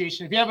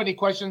Association. If you have any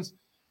questions,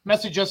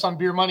 message us on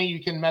Beer Money.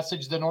 You can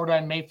message the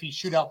Nordheim Mayfee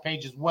Shootout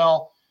page as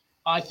well.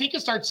 I think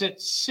it starts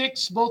at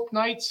 6 both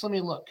nights. Let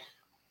me look.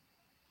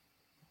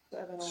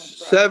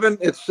 7.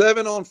 It's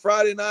 7 on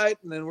Friday night,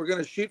 and then we're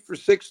going to shoot for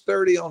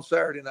 6:30 on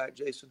Saturday night,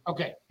 Jason.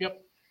 Okay.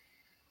 Yep.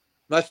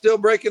 Am I still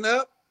breaking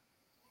up?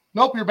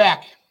 Nope, you're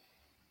back.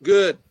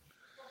 Good.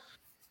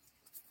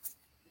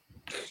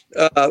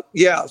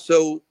 Yeah.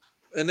 So,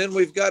 and then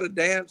we've got a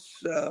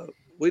dance.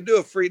 We do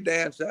a free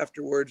dance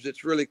afterwards.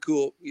 It's really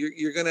cool.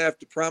 You're going to have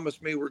to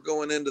promise me we're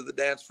going into the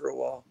dance for a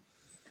while.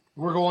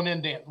 We're going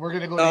in dance. We're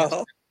going to go dance.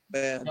 Oh,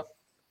 man. Yep.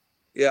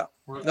 Yeah.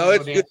 No,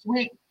 it's good.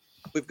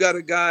 We've got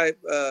a guy,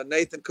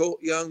 Nathan Colt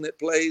Young, that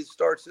plays,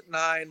 starts at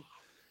 9.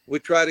 We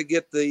try to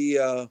get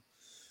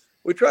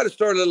we try to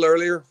start a little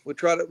earlier. We're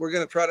going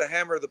to try to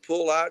hammer the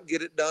pull out,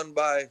 get it done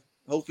by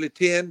hopefully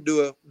 10,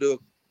 do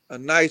a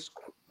nice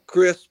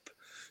crisp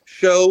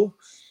show.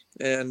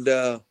 And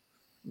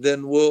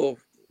then we're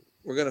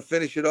going to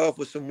finish it off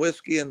with some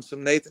whiskey and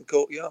some Nathan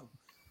Colt Young.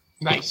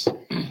 Nice.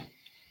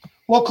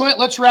 Well, Clint,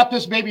 let's wrap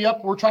this baby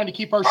up. We're trying to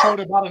keep our show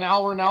to about an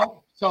hour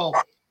now. So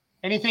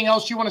anything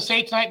else you want to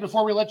say tonight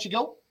before we let you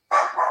go?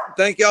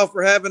 Thank y'all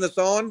for having us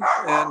on,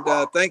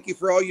 and thank you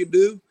for all you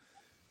do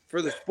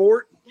for the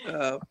sport.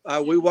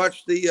 We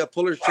watched the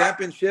Pullers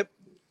Championship.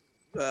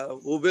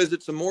 We'll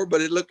visit some more, but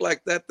it looked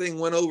like that thing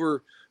went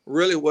over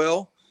really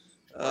well.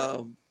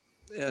 And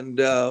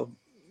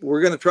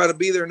we're going to try to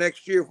be there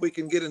next year if we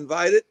can get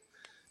invited.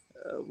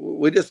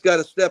 We just got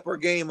to step our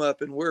game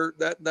up, and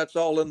that's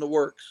all in the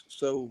works.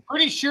 So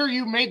pretty sure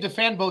you made the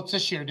fan votes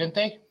this year, didn't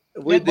they?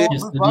 We did.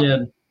 Yes,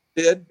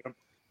 they did.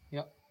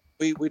 Yep.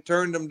 We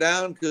turned them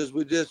down because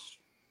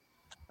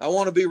I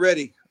want to be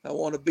ready. I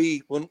want to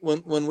be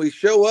when we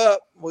show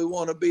up, we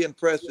want to be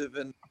impressive,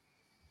 and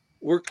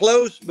we're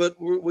close, but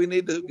we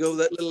need to go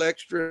that little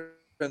extra,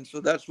 and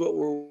so that's what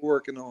we're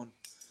working on.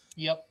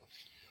 Yep.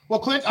 Well,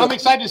 Clint, I'm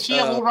excited to see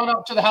you. We'll run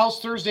up to the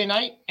house Thursday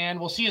night, and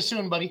we'll see you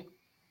soon, buddy.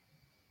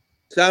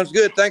 Sounds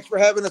good. Thanks for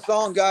having us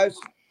on, guys.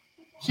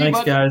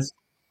 Thanks, guys.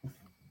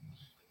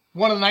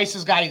 One of the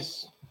nicest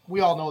guys. We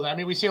all know that. I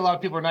mean, we see a lot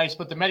of people are nice,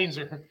 but the Mettings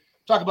are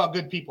talk about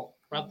good people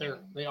right there.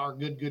 They are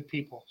good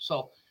people.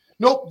 So,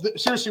 nope.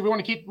 Seriously, we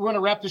want to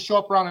wrap this show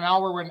up around an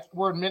hour.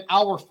 We're in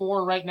hour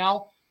 4 right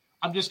now.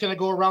 I'm just going to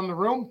go around the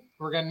room.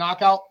 We're going to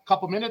knock out a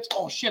couple minutes.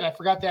 Oh shit! I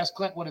forgot to ask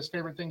Clint what his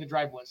favorite thing to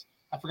drive was.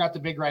 I forgot the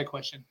big ride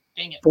question.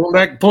 Dang it! Pull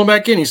him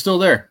back in. He's still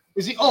there.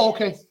 Is he? Oh,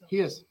 okay. He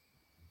is.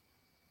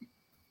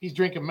 He's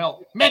drinking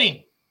milk.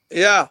 Metting.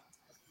 Yeah.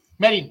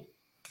 Metting.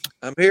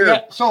 I'm here.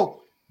 Yeah,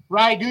 so,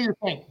 Rye, do your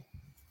thing.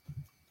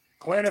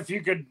 Clint, if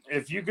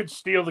you could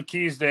steal the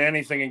keys to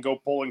anything and go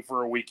pulling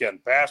for a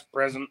weekend, past,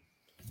 present,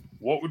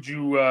 what would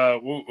you?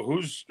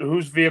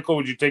 Whose vehicle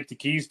would you take the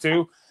keys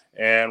to,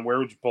 and where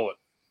would you pull it,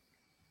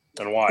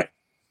 and why?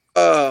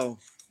 Oh,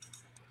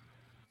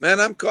 man,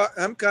 I'm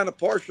kind of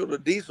partial to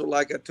diesel,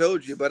 like I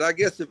told you. But I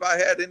guess if I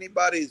had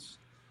anybody's,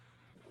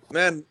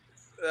 man,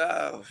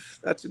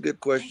 that's a good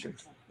question.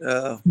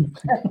 I'd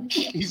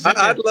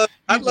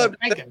love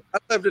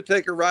to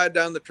take a ride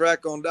down the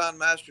track on Don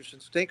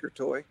Masterson's Tinker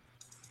Toy.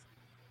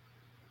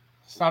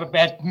 It's not a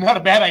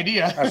bad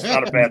idea. That's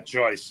not a bad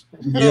choice.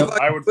 Yep.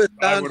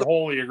 I would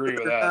wholly agree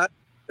with that.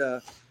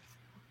 I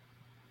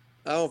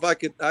don't know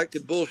if I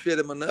could bullshit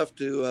him enough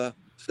to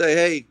say,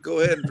 hey, go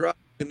ahead and drop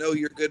you know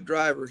you're a good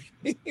driver.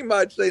 He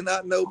might say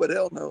not no, but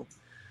hell no.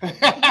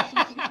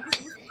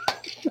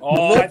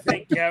 Oh, I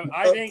think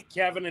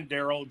Kevin and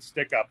Daryl would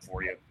stick up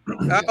for you.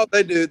 Oh,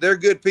 they do. They're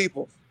good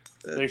people.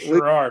 They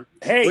sure are.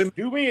 Hey,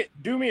 do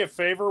me a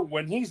favor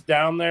when he's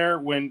down there,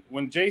 when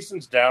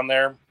Jason's down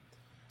there,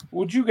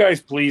 would you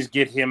guys please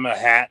get him a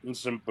hat and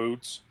some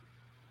boots?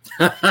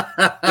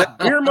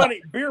 Beer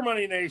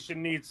Money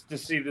Nation needs to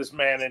see this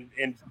man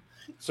in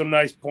some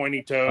nice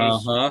pointy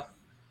toes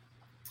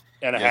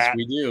and a hat.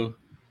 We do.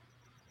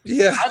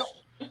 Yeah.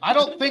 I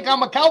don't think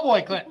I'm a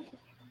cowboy, Clint.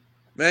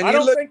 Man, I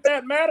don't think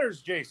that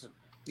matters, Jason.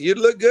 You'd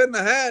look good in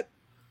a hat.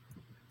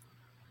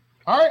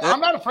 All right, I'm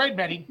not afraid,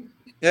 Betty.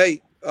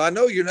 Hey, I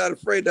know you're not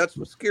afraid. That's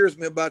what scares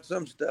me about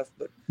some stuff.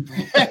 But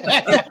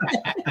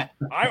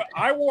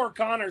I wore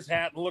Connor's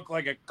hat and looked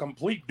like a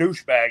complete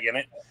douchebag in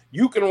it.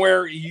 You can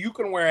wear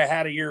a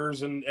hat of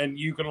yours and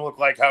you can look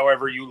like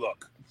however you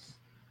look.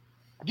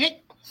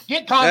 Get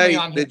Conley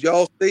on here. Did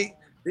y'all see?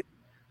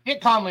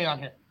 Get Conley on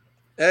here.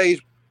 Hey,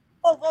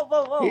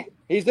 Whoa.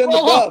 he's in the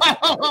buff.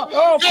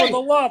 Oh, for the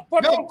love.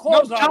 Put some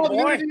clothes on,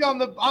 boy.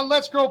 on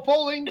Let's Grow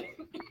Polling.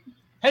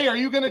 Hey, are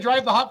you going to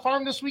drive the hot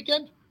farm this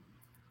weekend?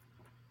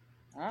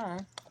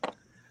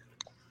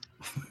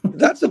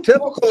 That's a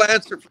typical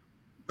answer.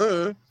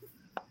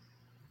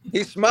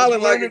 He's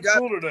smiling like a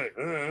cool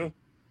today.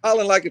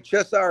 smiling like a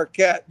Cheshire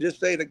cat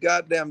just ate a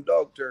goddamn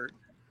dog turd.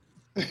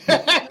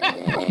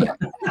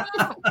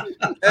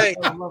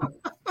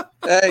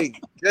 Hey,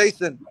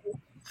 Jason.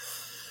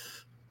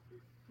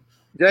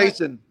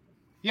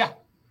 Yeah.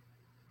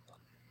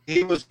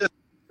 He was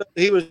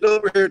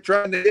over here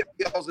trying to get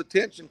y'all's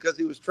attention because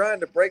he was trying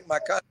to break my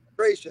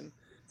concentration,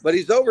 but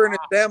he's over in his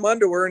damn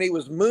underwear and he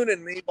was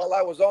mooning me while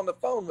I was on the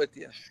phone with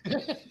you.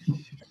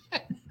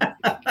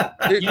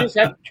 You just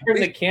have to turn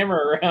the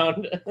camera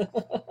around.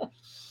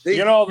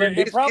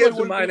 It probably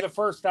wouldn't be the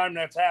first time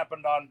that's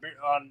happened on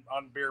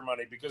Beer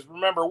Money because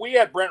remember we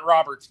had Brent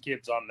Roberts'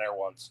 kids on there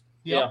once.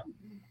 Yeah.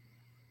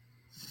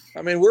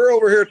 I mean, we're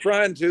over here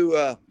trying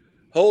to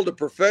hold a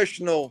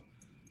professional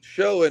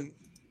show and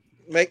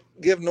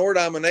give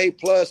Nordheim an A+,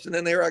 and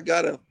then there I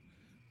got a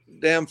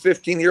damn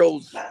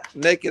 15-year-old's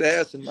naked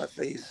ass in my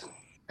face.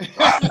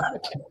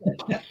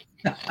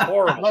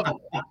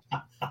 Horrible.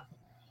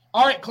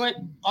 All right, Clint.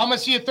 I'm gonna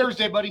see you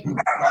Thursday, buddy.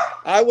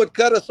 I would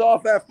cut us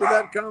off after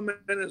that comment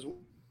as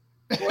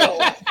well.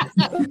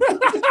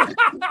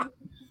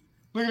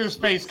 Look at his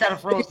face, kind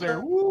of froze there.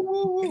 Woo,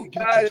 woo, woo.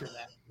 Get a picture of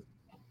that.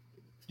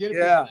 Get a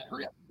picture of that.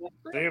 Hurry up.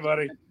 See you,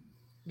 buddy.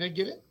 Did I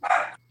get it?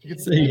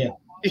 See ya.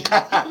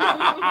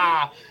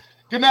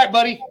 Good night,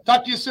 buddy.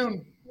 Talk to you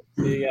soon.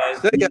 See you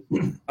guys. See ya.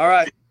 All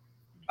right.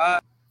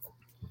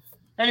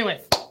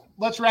 Anyway,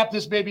 let's wrap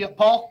this baby up.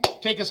 Paul,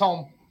 take us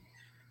home.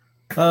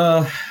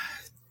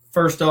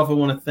 First off, I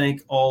want to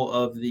thank all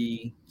of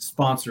the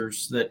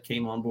sponsors that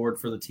came on board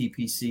for the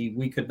TPC.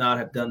 We could not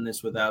have done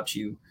this without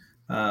you.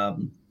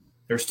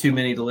 There's too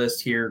many to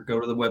list here. Go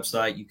to the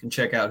website. You can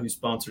check out who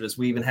sponsored us.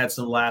 We even had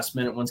some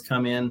last-minute ones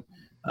come in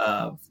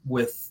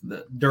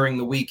during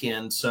the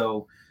weekend.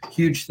 So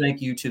huge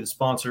thank you to the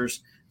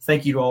sponsors.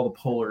 Thank you to all the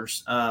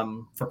pollers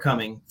for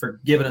coming, for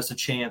giving us a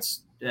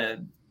chance.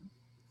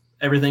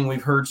 Everything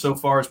we've heard so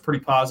far is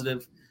pretty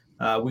positive.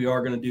 We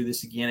are going to do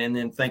this again. And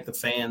then thank the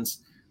fans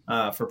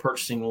for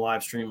purchasing the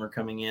live stream or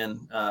coming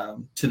in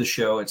to the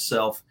show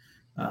itself.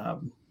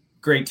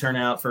 Great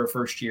turnout for a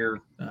first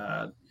year.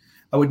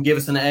 I wouldn't give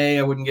us an A,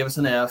 I wouldn't give us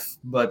an F,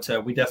 but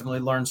we definitely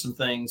learned some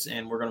things,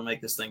 and we're going to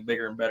make this thing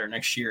bigger and better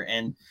next year.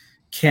 And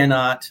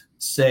cannot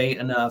say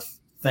enough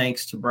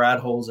thanks to Brad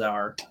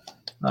Holzauer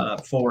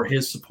for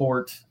his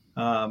support,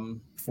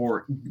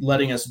 for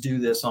letting us do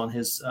this on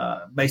his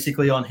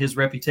basically on his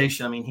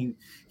reputation. I mean,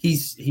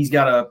 he's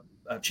got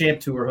a Champ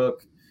Tour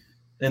hook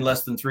in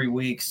less than 3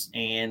 weeks,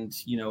 and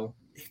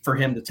for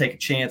him to take a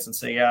chance and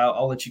say, yeah,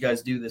 I'll let you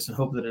guys do this and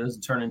hope that it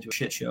doesn't turn into a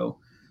shit show.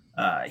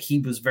 He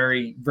was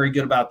very, very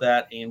good about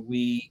that, and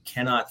we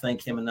cannot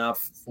thank him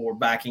enough for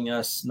backing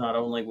us, not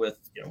only with,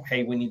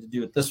 hey, we need to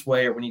do it this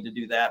way or we need to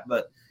do that,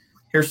 but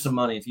here's some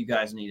money if you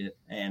guys need it.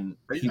 And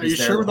are you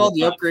sure with all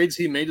the upgrades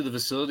he made to the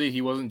facility,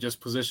 he wasn't just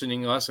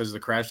positioning us as the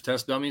crash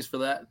test dummies for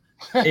that?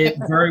 It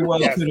very well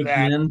could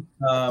have been.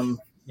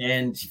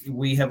 And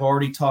we have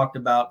already talked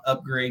about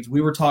upgrades.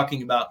 We were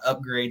talking about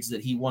upgrades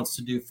that he wants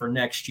to do for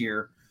next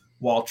year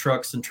while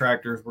trucks and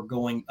tractors were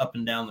going up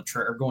and down the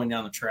track or going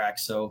down the track.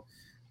 So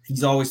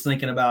he's always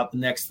thinking about the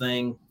next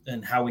thing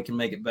and how we can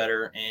make it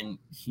better. And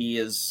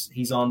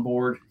he's on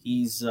board.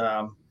 He's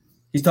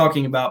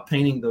talking about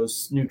painting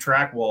those new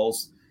track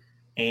walls,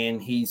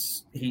 and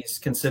he's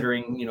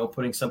considering,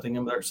 putting something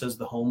in there that says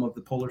the home of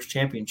the Pullers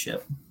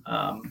Championship.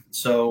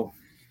 So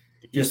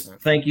just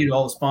thank you to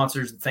all the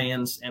sponsors, the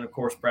fans, and of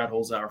course, Brad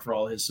Holzauer for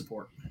all his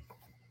support.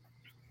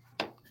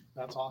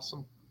 That's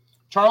awesome.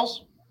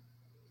 Charles?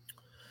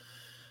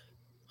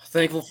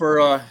 Thankful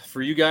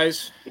for you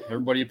guys,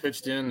 everybody who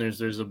pitched in.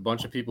 There's a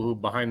bunch of people who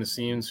behind the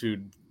scenes who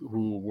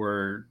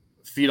were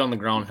feet on the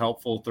ground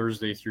helpful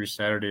Thursday through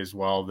Saturday as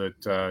well.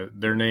 That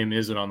their name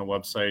isn't on the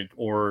website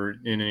or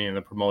in any of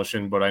the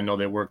promotion, but I know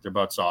they work their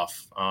butts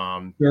off.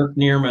 Dirk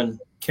Neerman,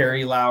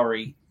 Kerry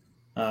Lowry,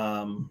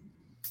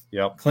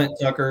 Yep. Clint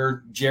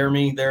Tucker,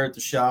 Jeremy there at the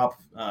shop,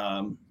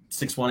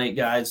 618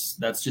 guys.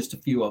 That's just a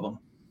few of them.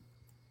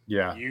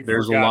 Yeah, You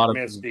there's a forgot lot of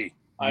Misty.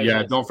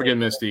 Yeah, don't forget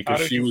Misty How because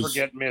did she you was.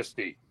 forget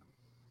Misty?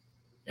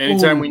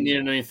 Anytime Ooh. we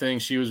needed anything,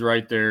 she was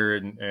right there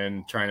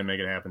and trying to make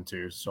it happen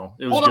too. So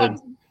it was Hold good.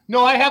 on.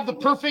 No, I have the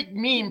perfect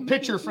meme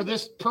picture for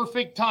this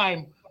perfect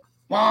time.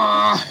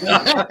 I've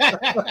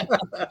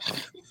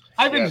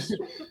been Yes.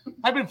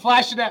 I've been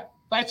flashing that.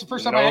 That's the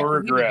first time No I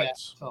actually needed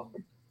regrets. that. So.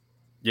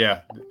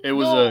 Yeah, it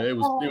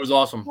was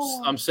awesome.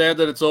 I'm sad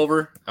that it's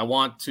over. I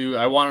wanted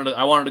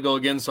to go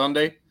again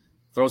Sunday,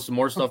 throw some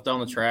more stuff down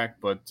the track,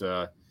 but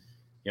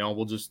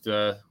we'll just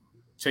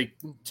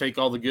take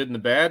all the good and the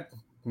bad,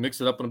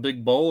 mix it up in a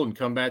big bowl, and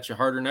come at you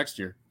harder next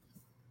year.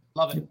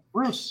 Love it.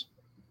 Bruce.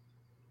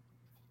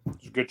 It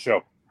was a good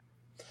show.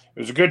 It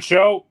was a good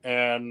show,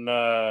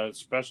 and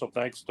special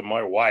thanks to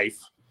my wife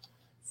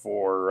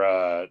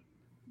for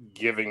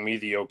giving me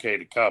the okay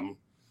to come.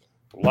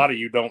 A lot of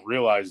you don't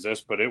realize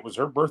this, but it was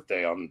her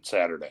birthday on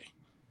Saturday,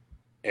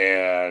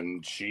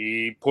 and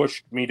she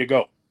pushed me to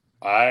go.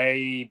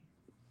 I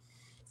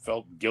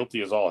felt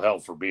guilty as all hell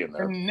for being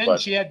there. And then but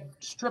she had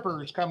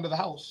strippers come to the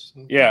house.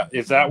 yeah,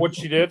 is that what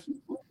she did?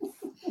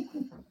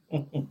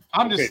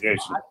 I'm just Okay,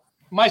 Jason.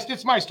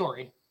 it's my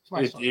story. It's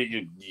my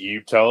story.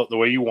 You tell it the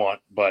way you want,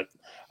 but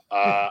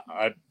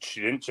she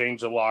didn't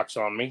change the locks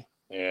on me,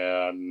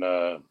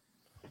 and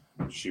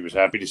she was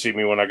happy to see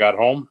me when I got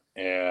home,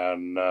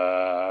 and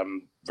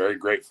I'm very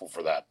grateful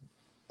for that.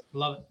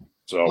 Love it.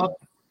 So, Love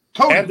it.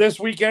 Cody, and this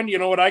weekend, you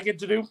know what I get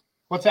to do?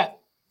 what's that?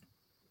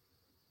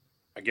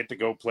 I get to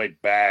go play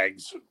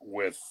bags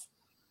with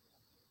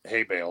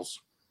hay bales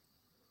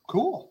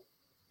Cool.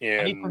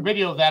 I need some in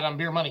video of that on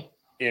Beer Money.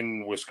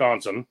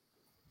 Wisconsin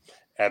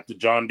at the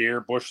John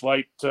Deere Busch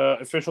Light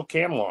official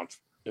cam launch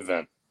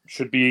event.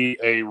 Should be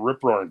a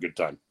rip-roaring good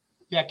time.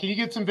 Yeah, can you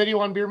get some video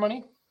on Beer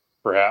Money?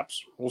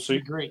 Perhaps. We'll see.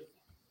 That'd be great.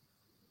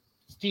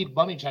 Steve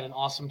Bunnage had an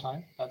awesome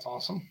time. That's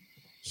awesome.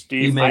 He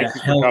Steve, made a thank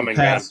you hell for of a coming,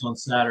 man. pass on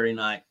Saturday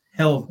night.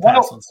 Hell of a Why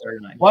pass don't- on Saturday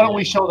night. Why don't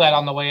we show that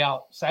on the way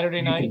out? Saturday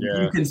You night?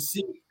 can, you can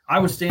see. I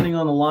was standing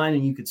on the line,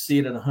 and you could see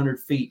it at 100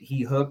 feet.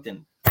 He hooked,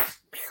 and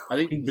I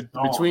think He's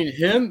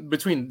gone.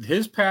 between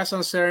his pass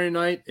on Saturday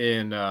night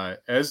and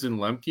Esden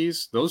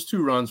Lemke's, those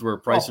two runs were a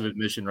price of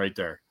admission right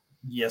there.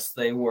 yes,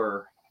 they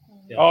were.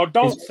 Oh,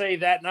 don't say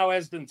that. Now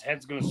Esden's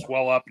head's going to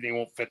swell up and he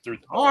won't fit through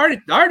the Oh, I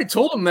already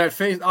told him that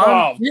face.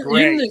 Oh,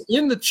 great.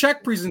 In the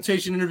check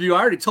presentation interview,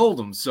 I already told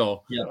him.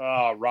 So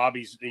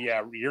Robbie's,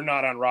 you're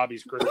not on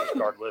Robbie's Christmas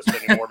card list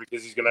anymore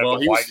because he's going to have well,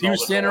 to he was widen all the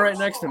standing right doors.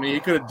 next to me. He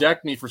could have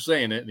decked me for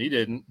saying it, and he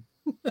didn't.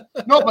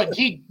 No, but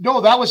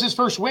that was his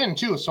first win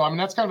too. So I mean,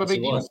 that's kind of a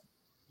big Yes, it deal. was.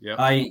 Yeah.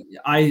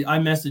 I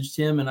messaged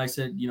him and I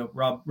said,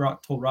 Rob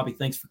told Robbie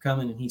thanks for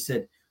coming, and he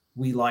said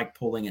we like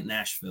pulling at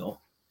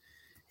Nashville.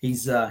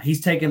 He's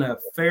taken a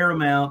fair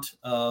amount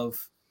of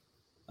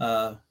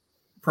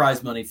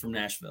prize money from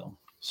Nashville.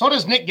 So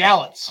does Nick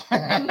Gallitz.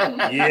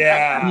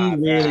 Yeah. He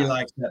really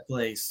likes that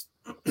place.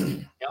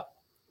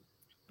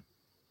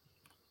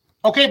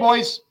 Okay,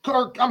 boys.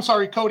 I'm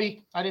sorry,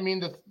 Cody. I didn't mean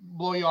to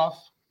blow you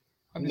off.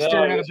 I'm just No,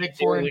 staring at a it big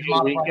was 4-inch a good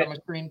modified weekend. on my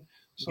screen.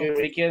 So Good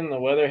weekend. The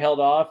weather held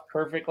off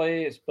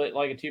perfectly. It split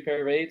like a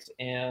 2-pair of 8s,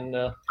 and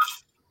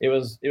it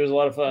was a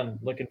lot of fun.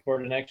 Looking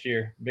forward to next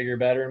year. Bigger,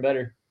 better, and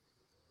better.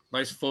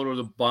 Nice photo of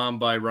the bomb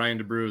by Ryan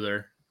DeBrew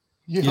there.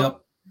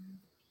 Yep.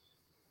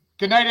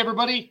 Good night,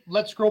 everybody.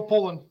 Let's go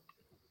pulling.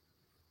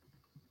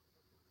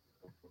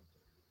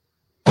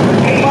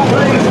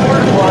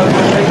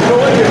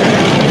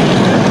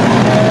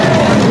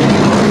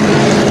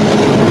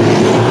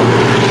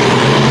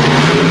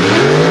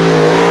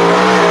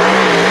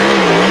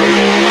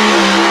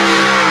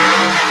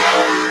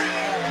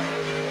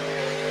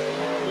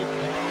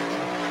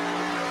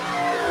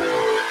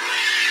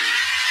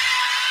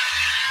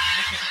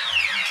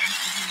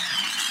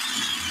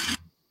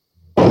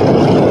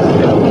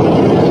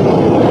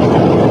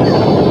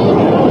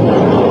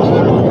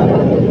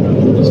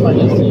 Just like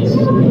this.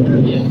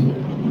 Yeah.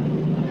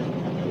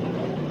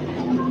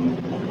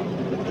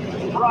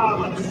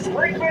 From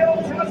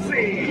Springfield,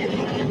 Tennessee,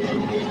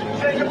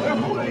 Jacob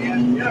Hoopley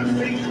and Jeff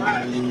St.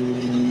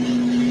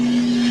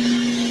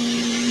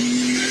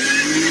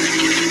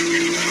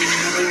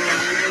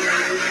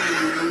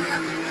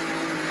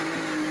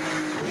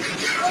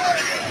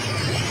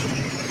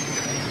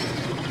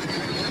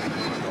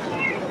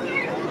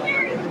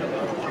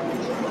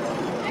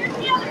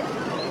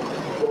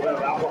 We'll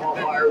have alcohol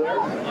fire there.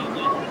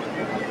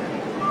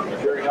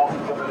 Jerry Nelson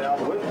coming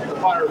down with the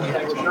fire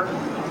extinguisher.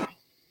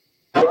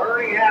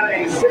 Bernie had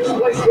a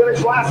 6th-place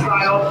finish last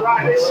night on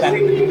Friday. Let's see if he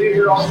can do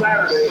here on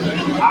Saturday.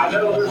 I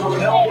know there's some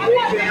hell of a big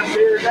dance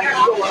here in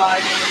Nashville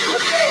tonight.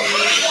 Let's go.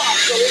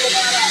 So we'll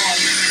find out.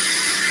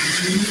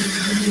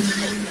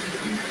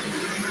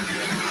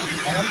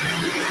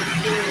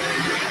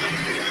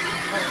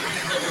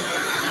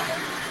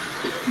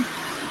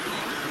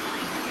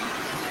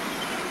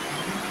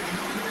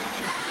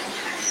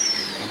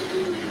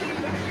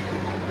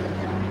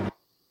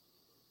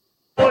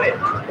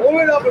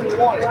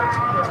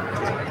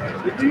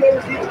 Did you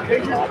ever see the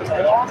pictures of the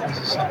wall?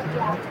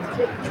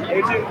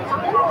 Did you?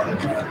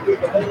 With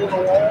the hole in the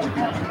wall?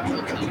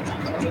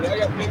 I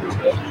got pictures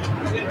of it.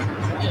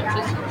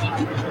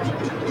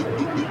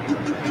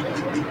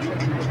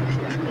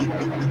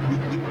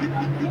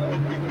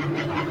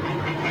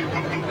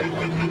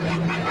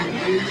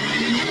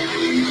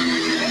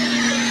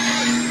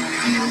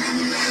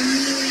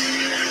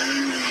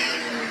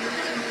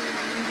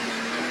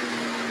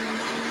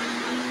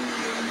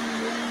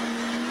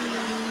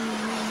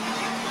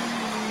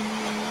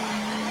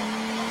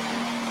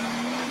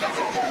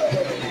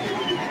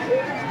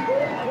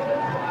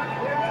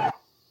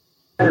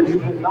 You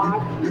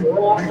cannot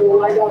walk the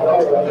leg up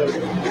over it.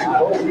 I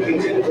hope you can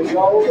get it to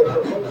go,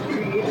 but the first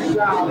few each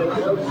sound is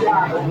no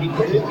shot.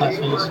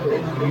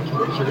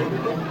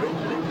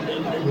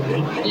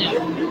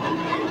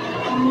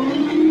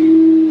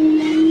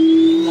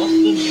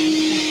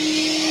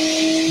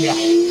 Yeah.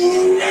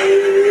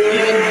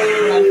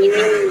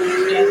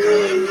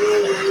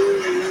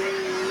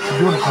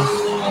 Doing it,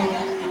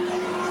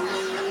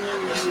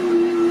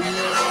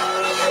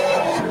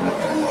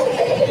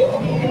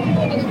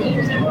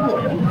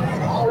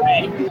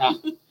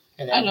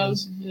 and that means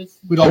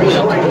we'd all be in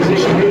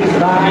position.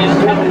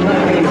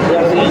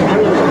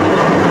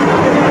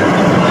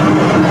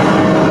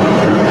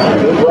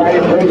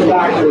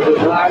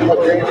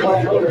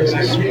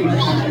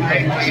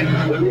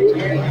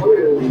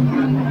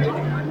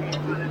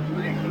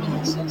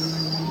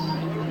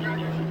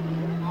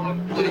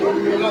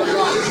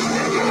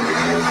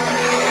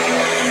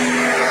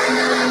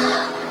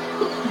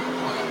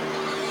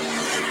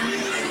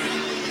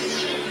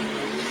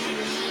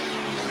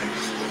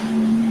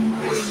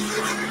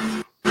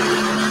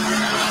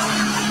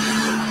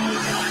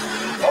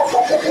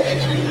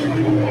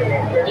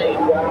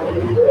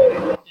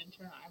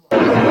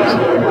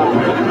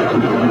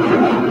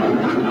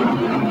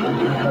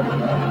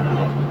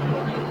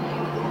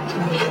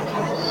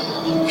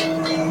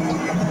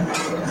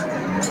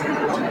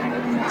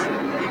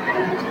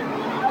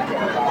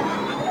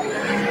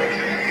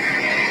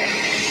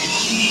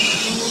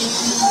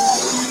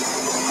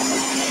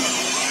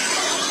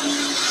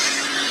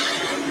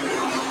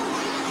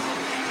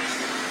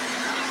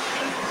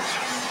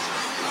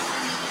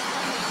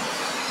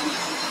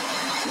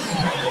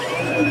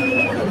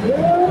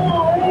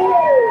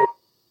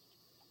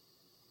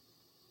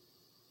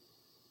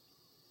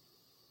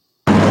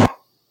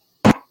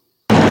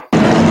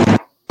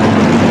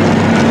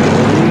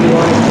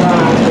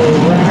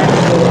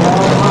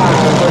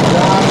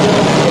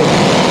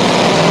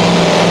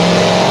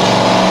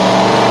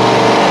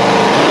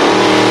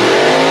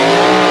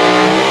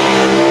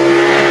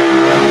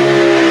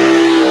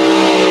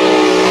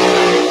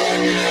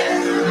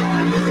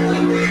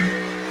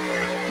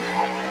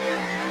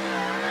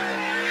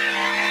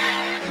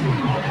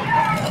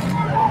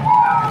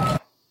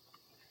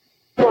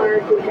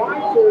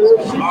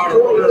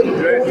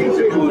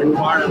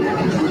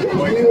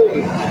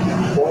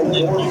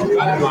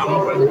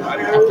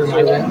 After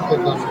my run, click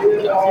on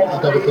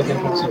double click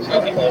on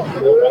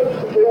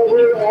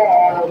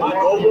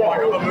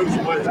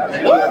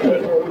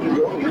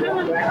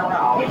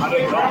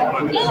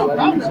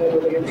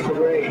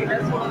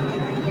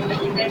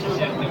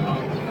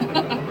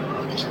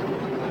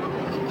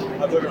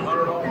I took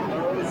 100 off.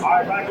 All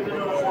right, back to the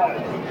middle line.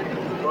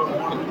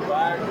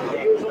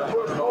 He was the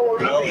first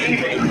forward of the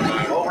evening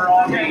over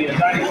on the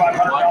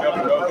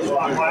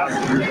 9,500 class.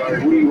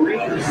 We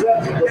reset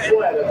the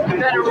sled at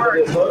 50.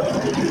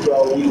 So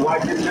we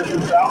wiped his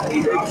distance out.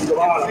 He drops the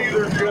bottom.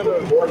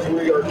 Of course,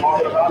 we are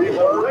talking about the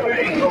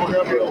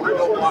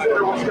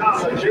Richland,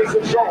 Wisconsin,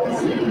 Jason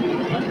Schultz.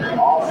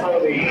 Also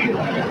the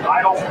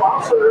title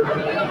sponsor of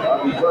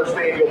the first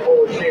annual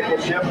Polo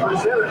Championship,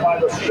 presented by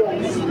the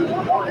Schultz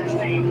Mortgage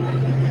Team.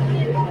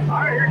 All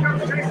right, here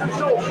comes Jason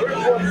Schultz.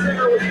 Richland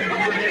Singer with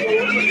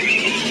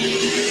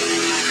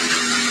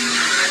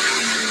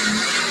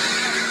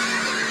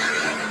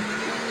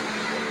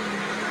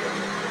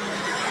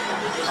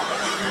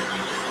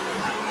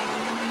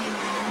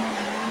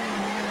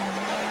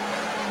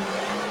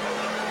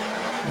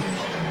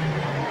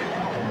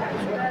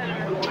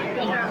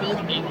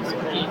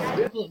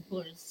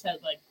said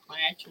like my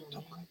actual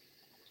name.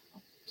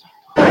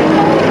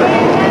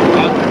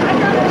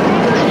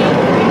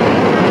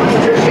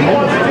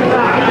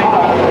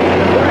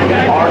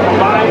 Our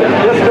combined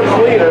distance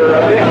leader,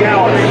 Nick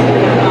Gallagher.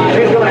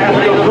 She's going to have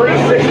to go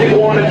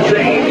 361 and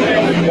change.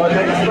 But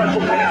take a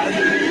special pass.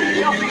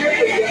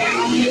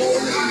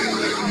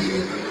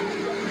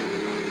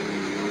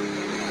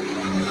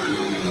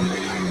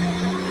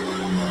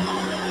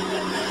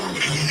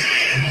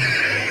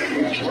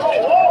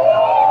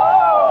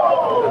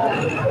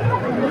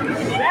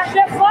 Back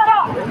that foot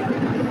up!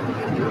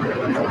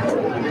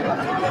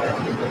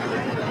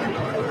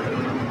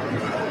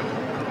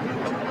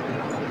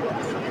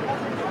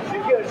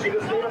 She's good. She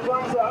just gave a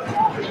thumbs up.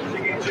 She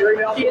gave Jerry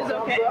Nelson a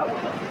thumbs up.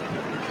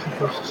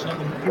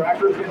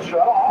 Tractor's been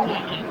shut off. I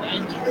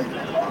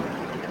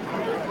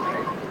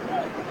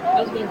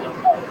was going to go.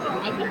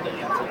 I've been doing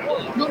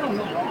it. No.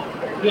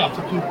 Yeah,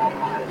 for 2.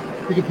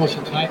 We can post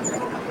it tonight.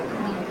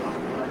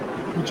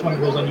 Which one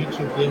goes on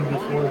YouTube? The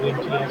MV4 or the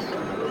MTS?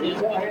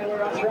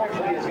 Handler on track,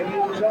 please. Give me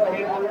the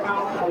handler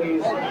out,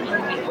 please.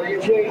 Bring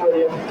your Jake with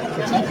you.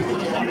 What's that?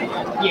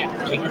 Yeah,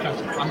 take your time.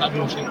 I'm not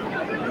doing shit.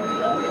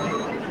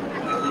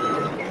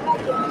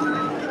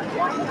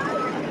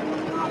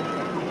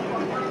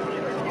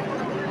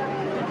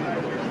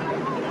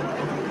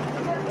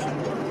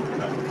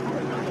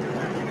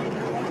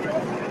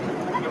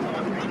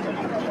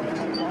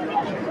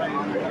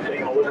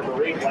 Taking a look at the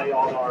replay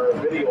on our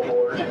video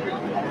board.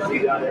 See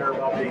down there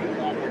about the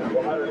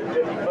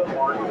 150-foot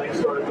mark. Things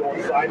started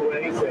going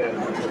sideways,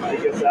 and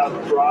he gets out of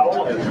the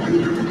throttle.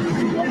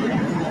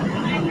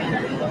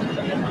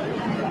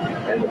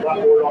 And the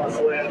buckboard on the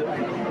sled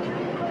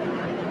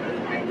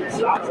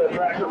stops that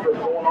tractor from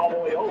going all the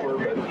way over.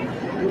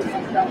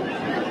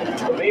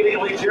 But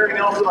immediately, Jerry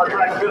Nelson, our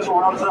track official,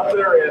 runs up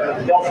there,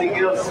 and Kelsey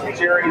gives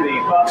Jerry the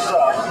thumbs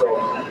up. So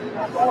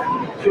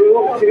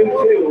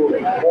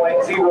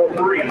 2:22.03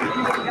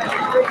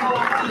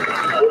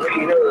 will be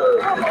her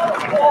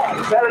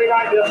Saturday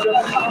night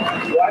distance.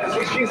 Glad to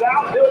see she's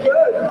out, doing good.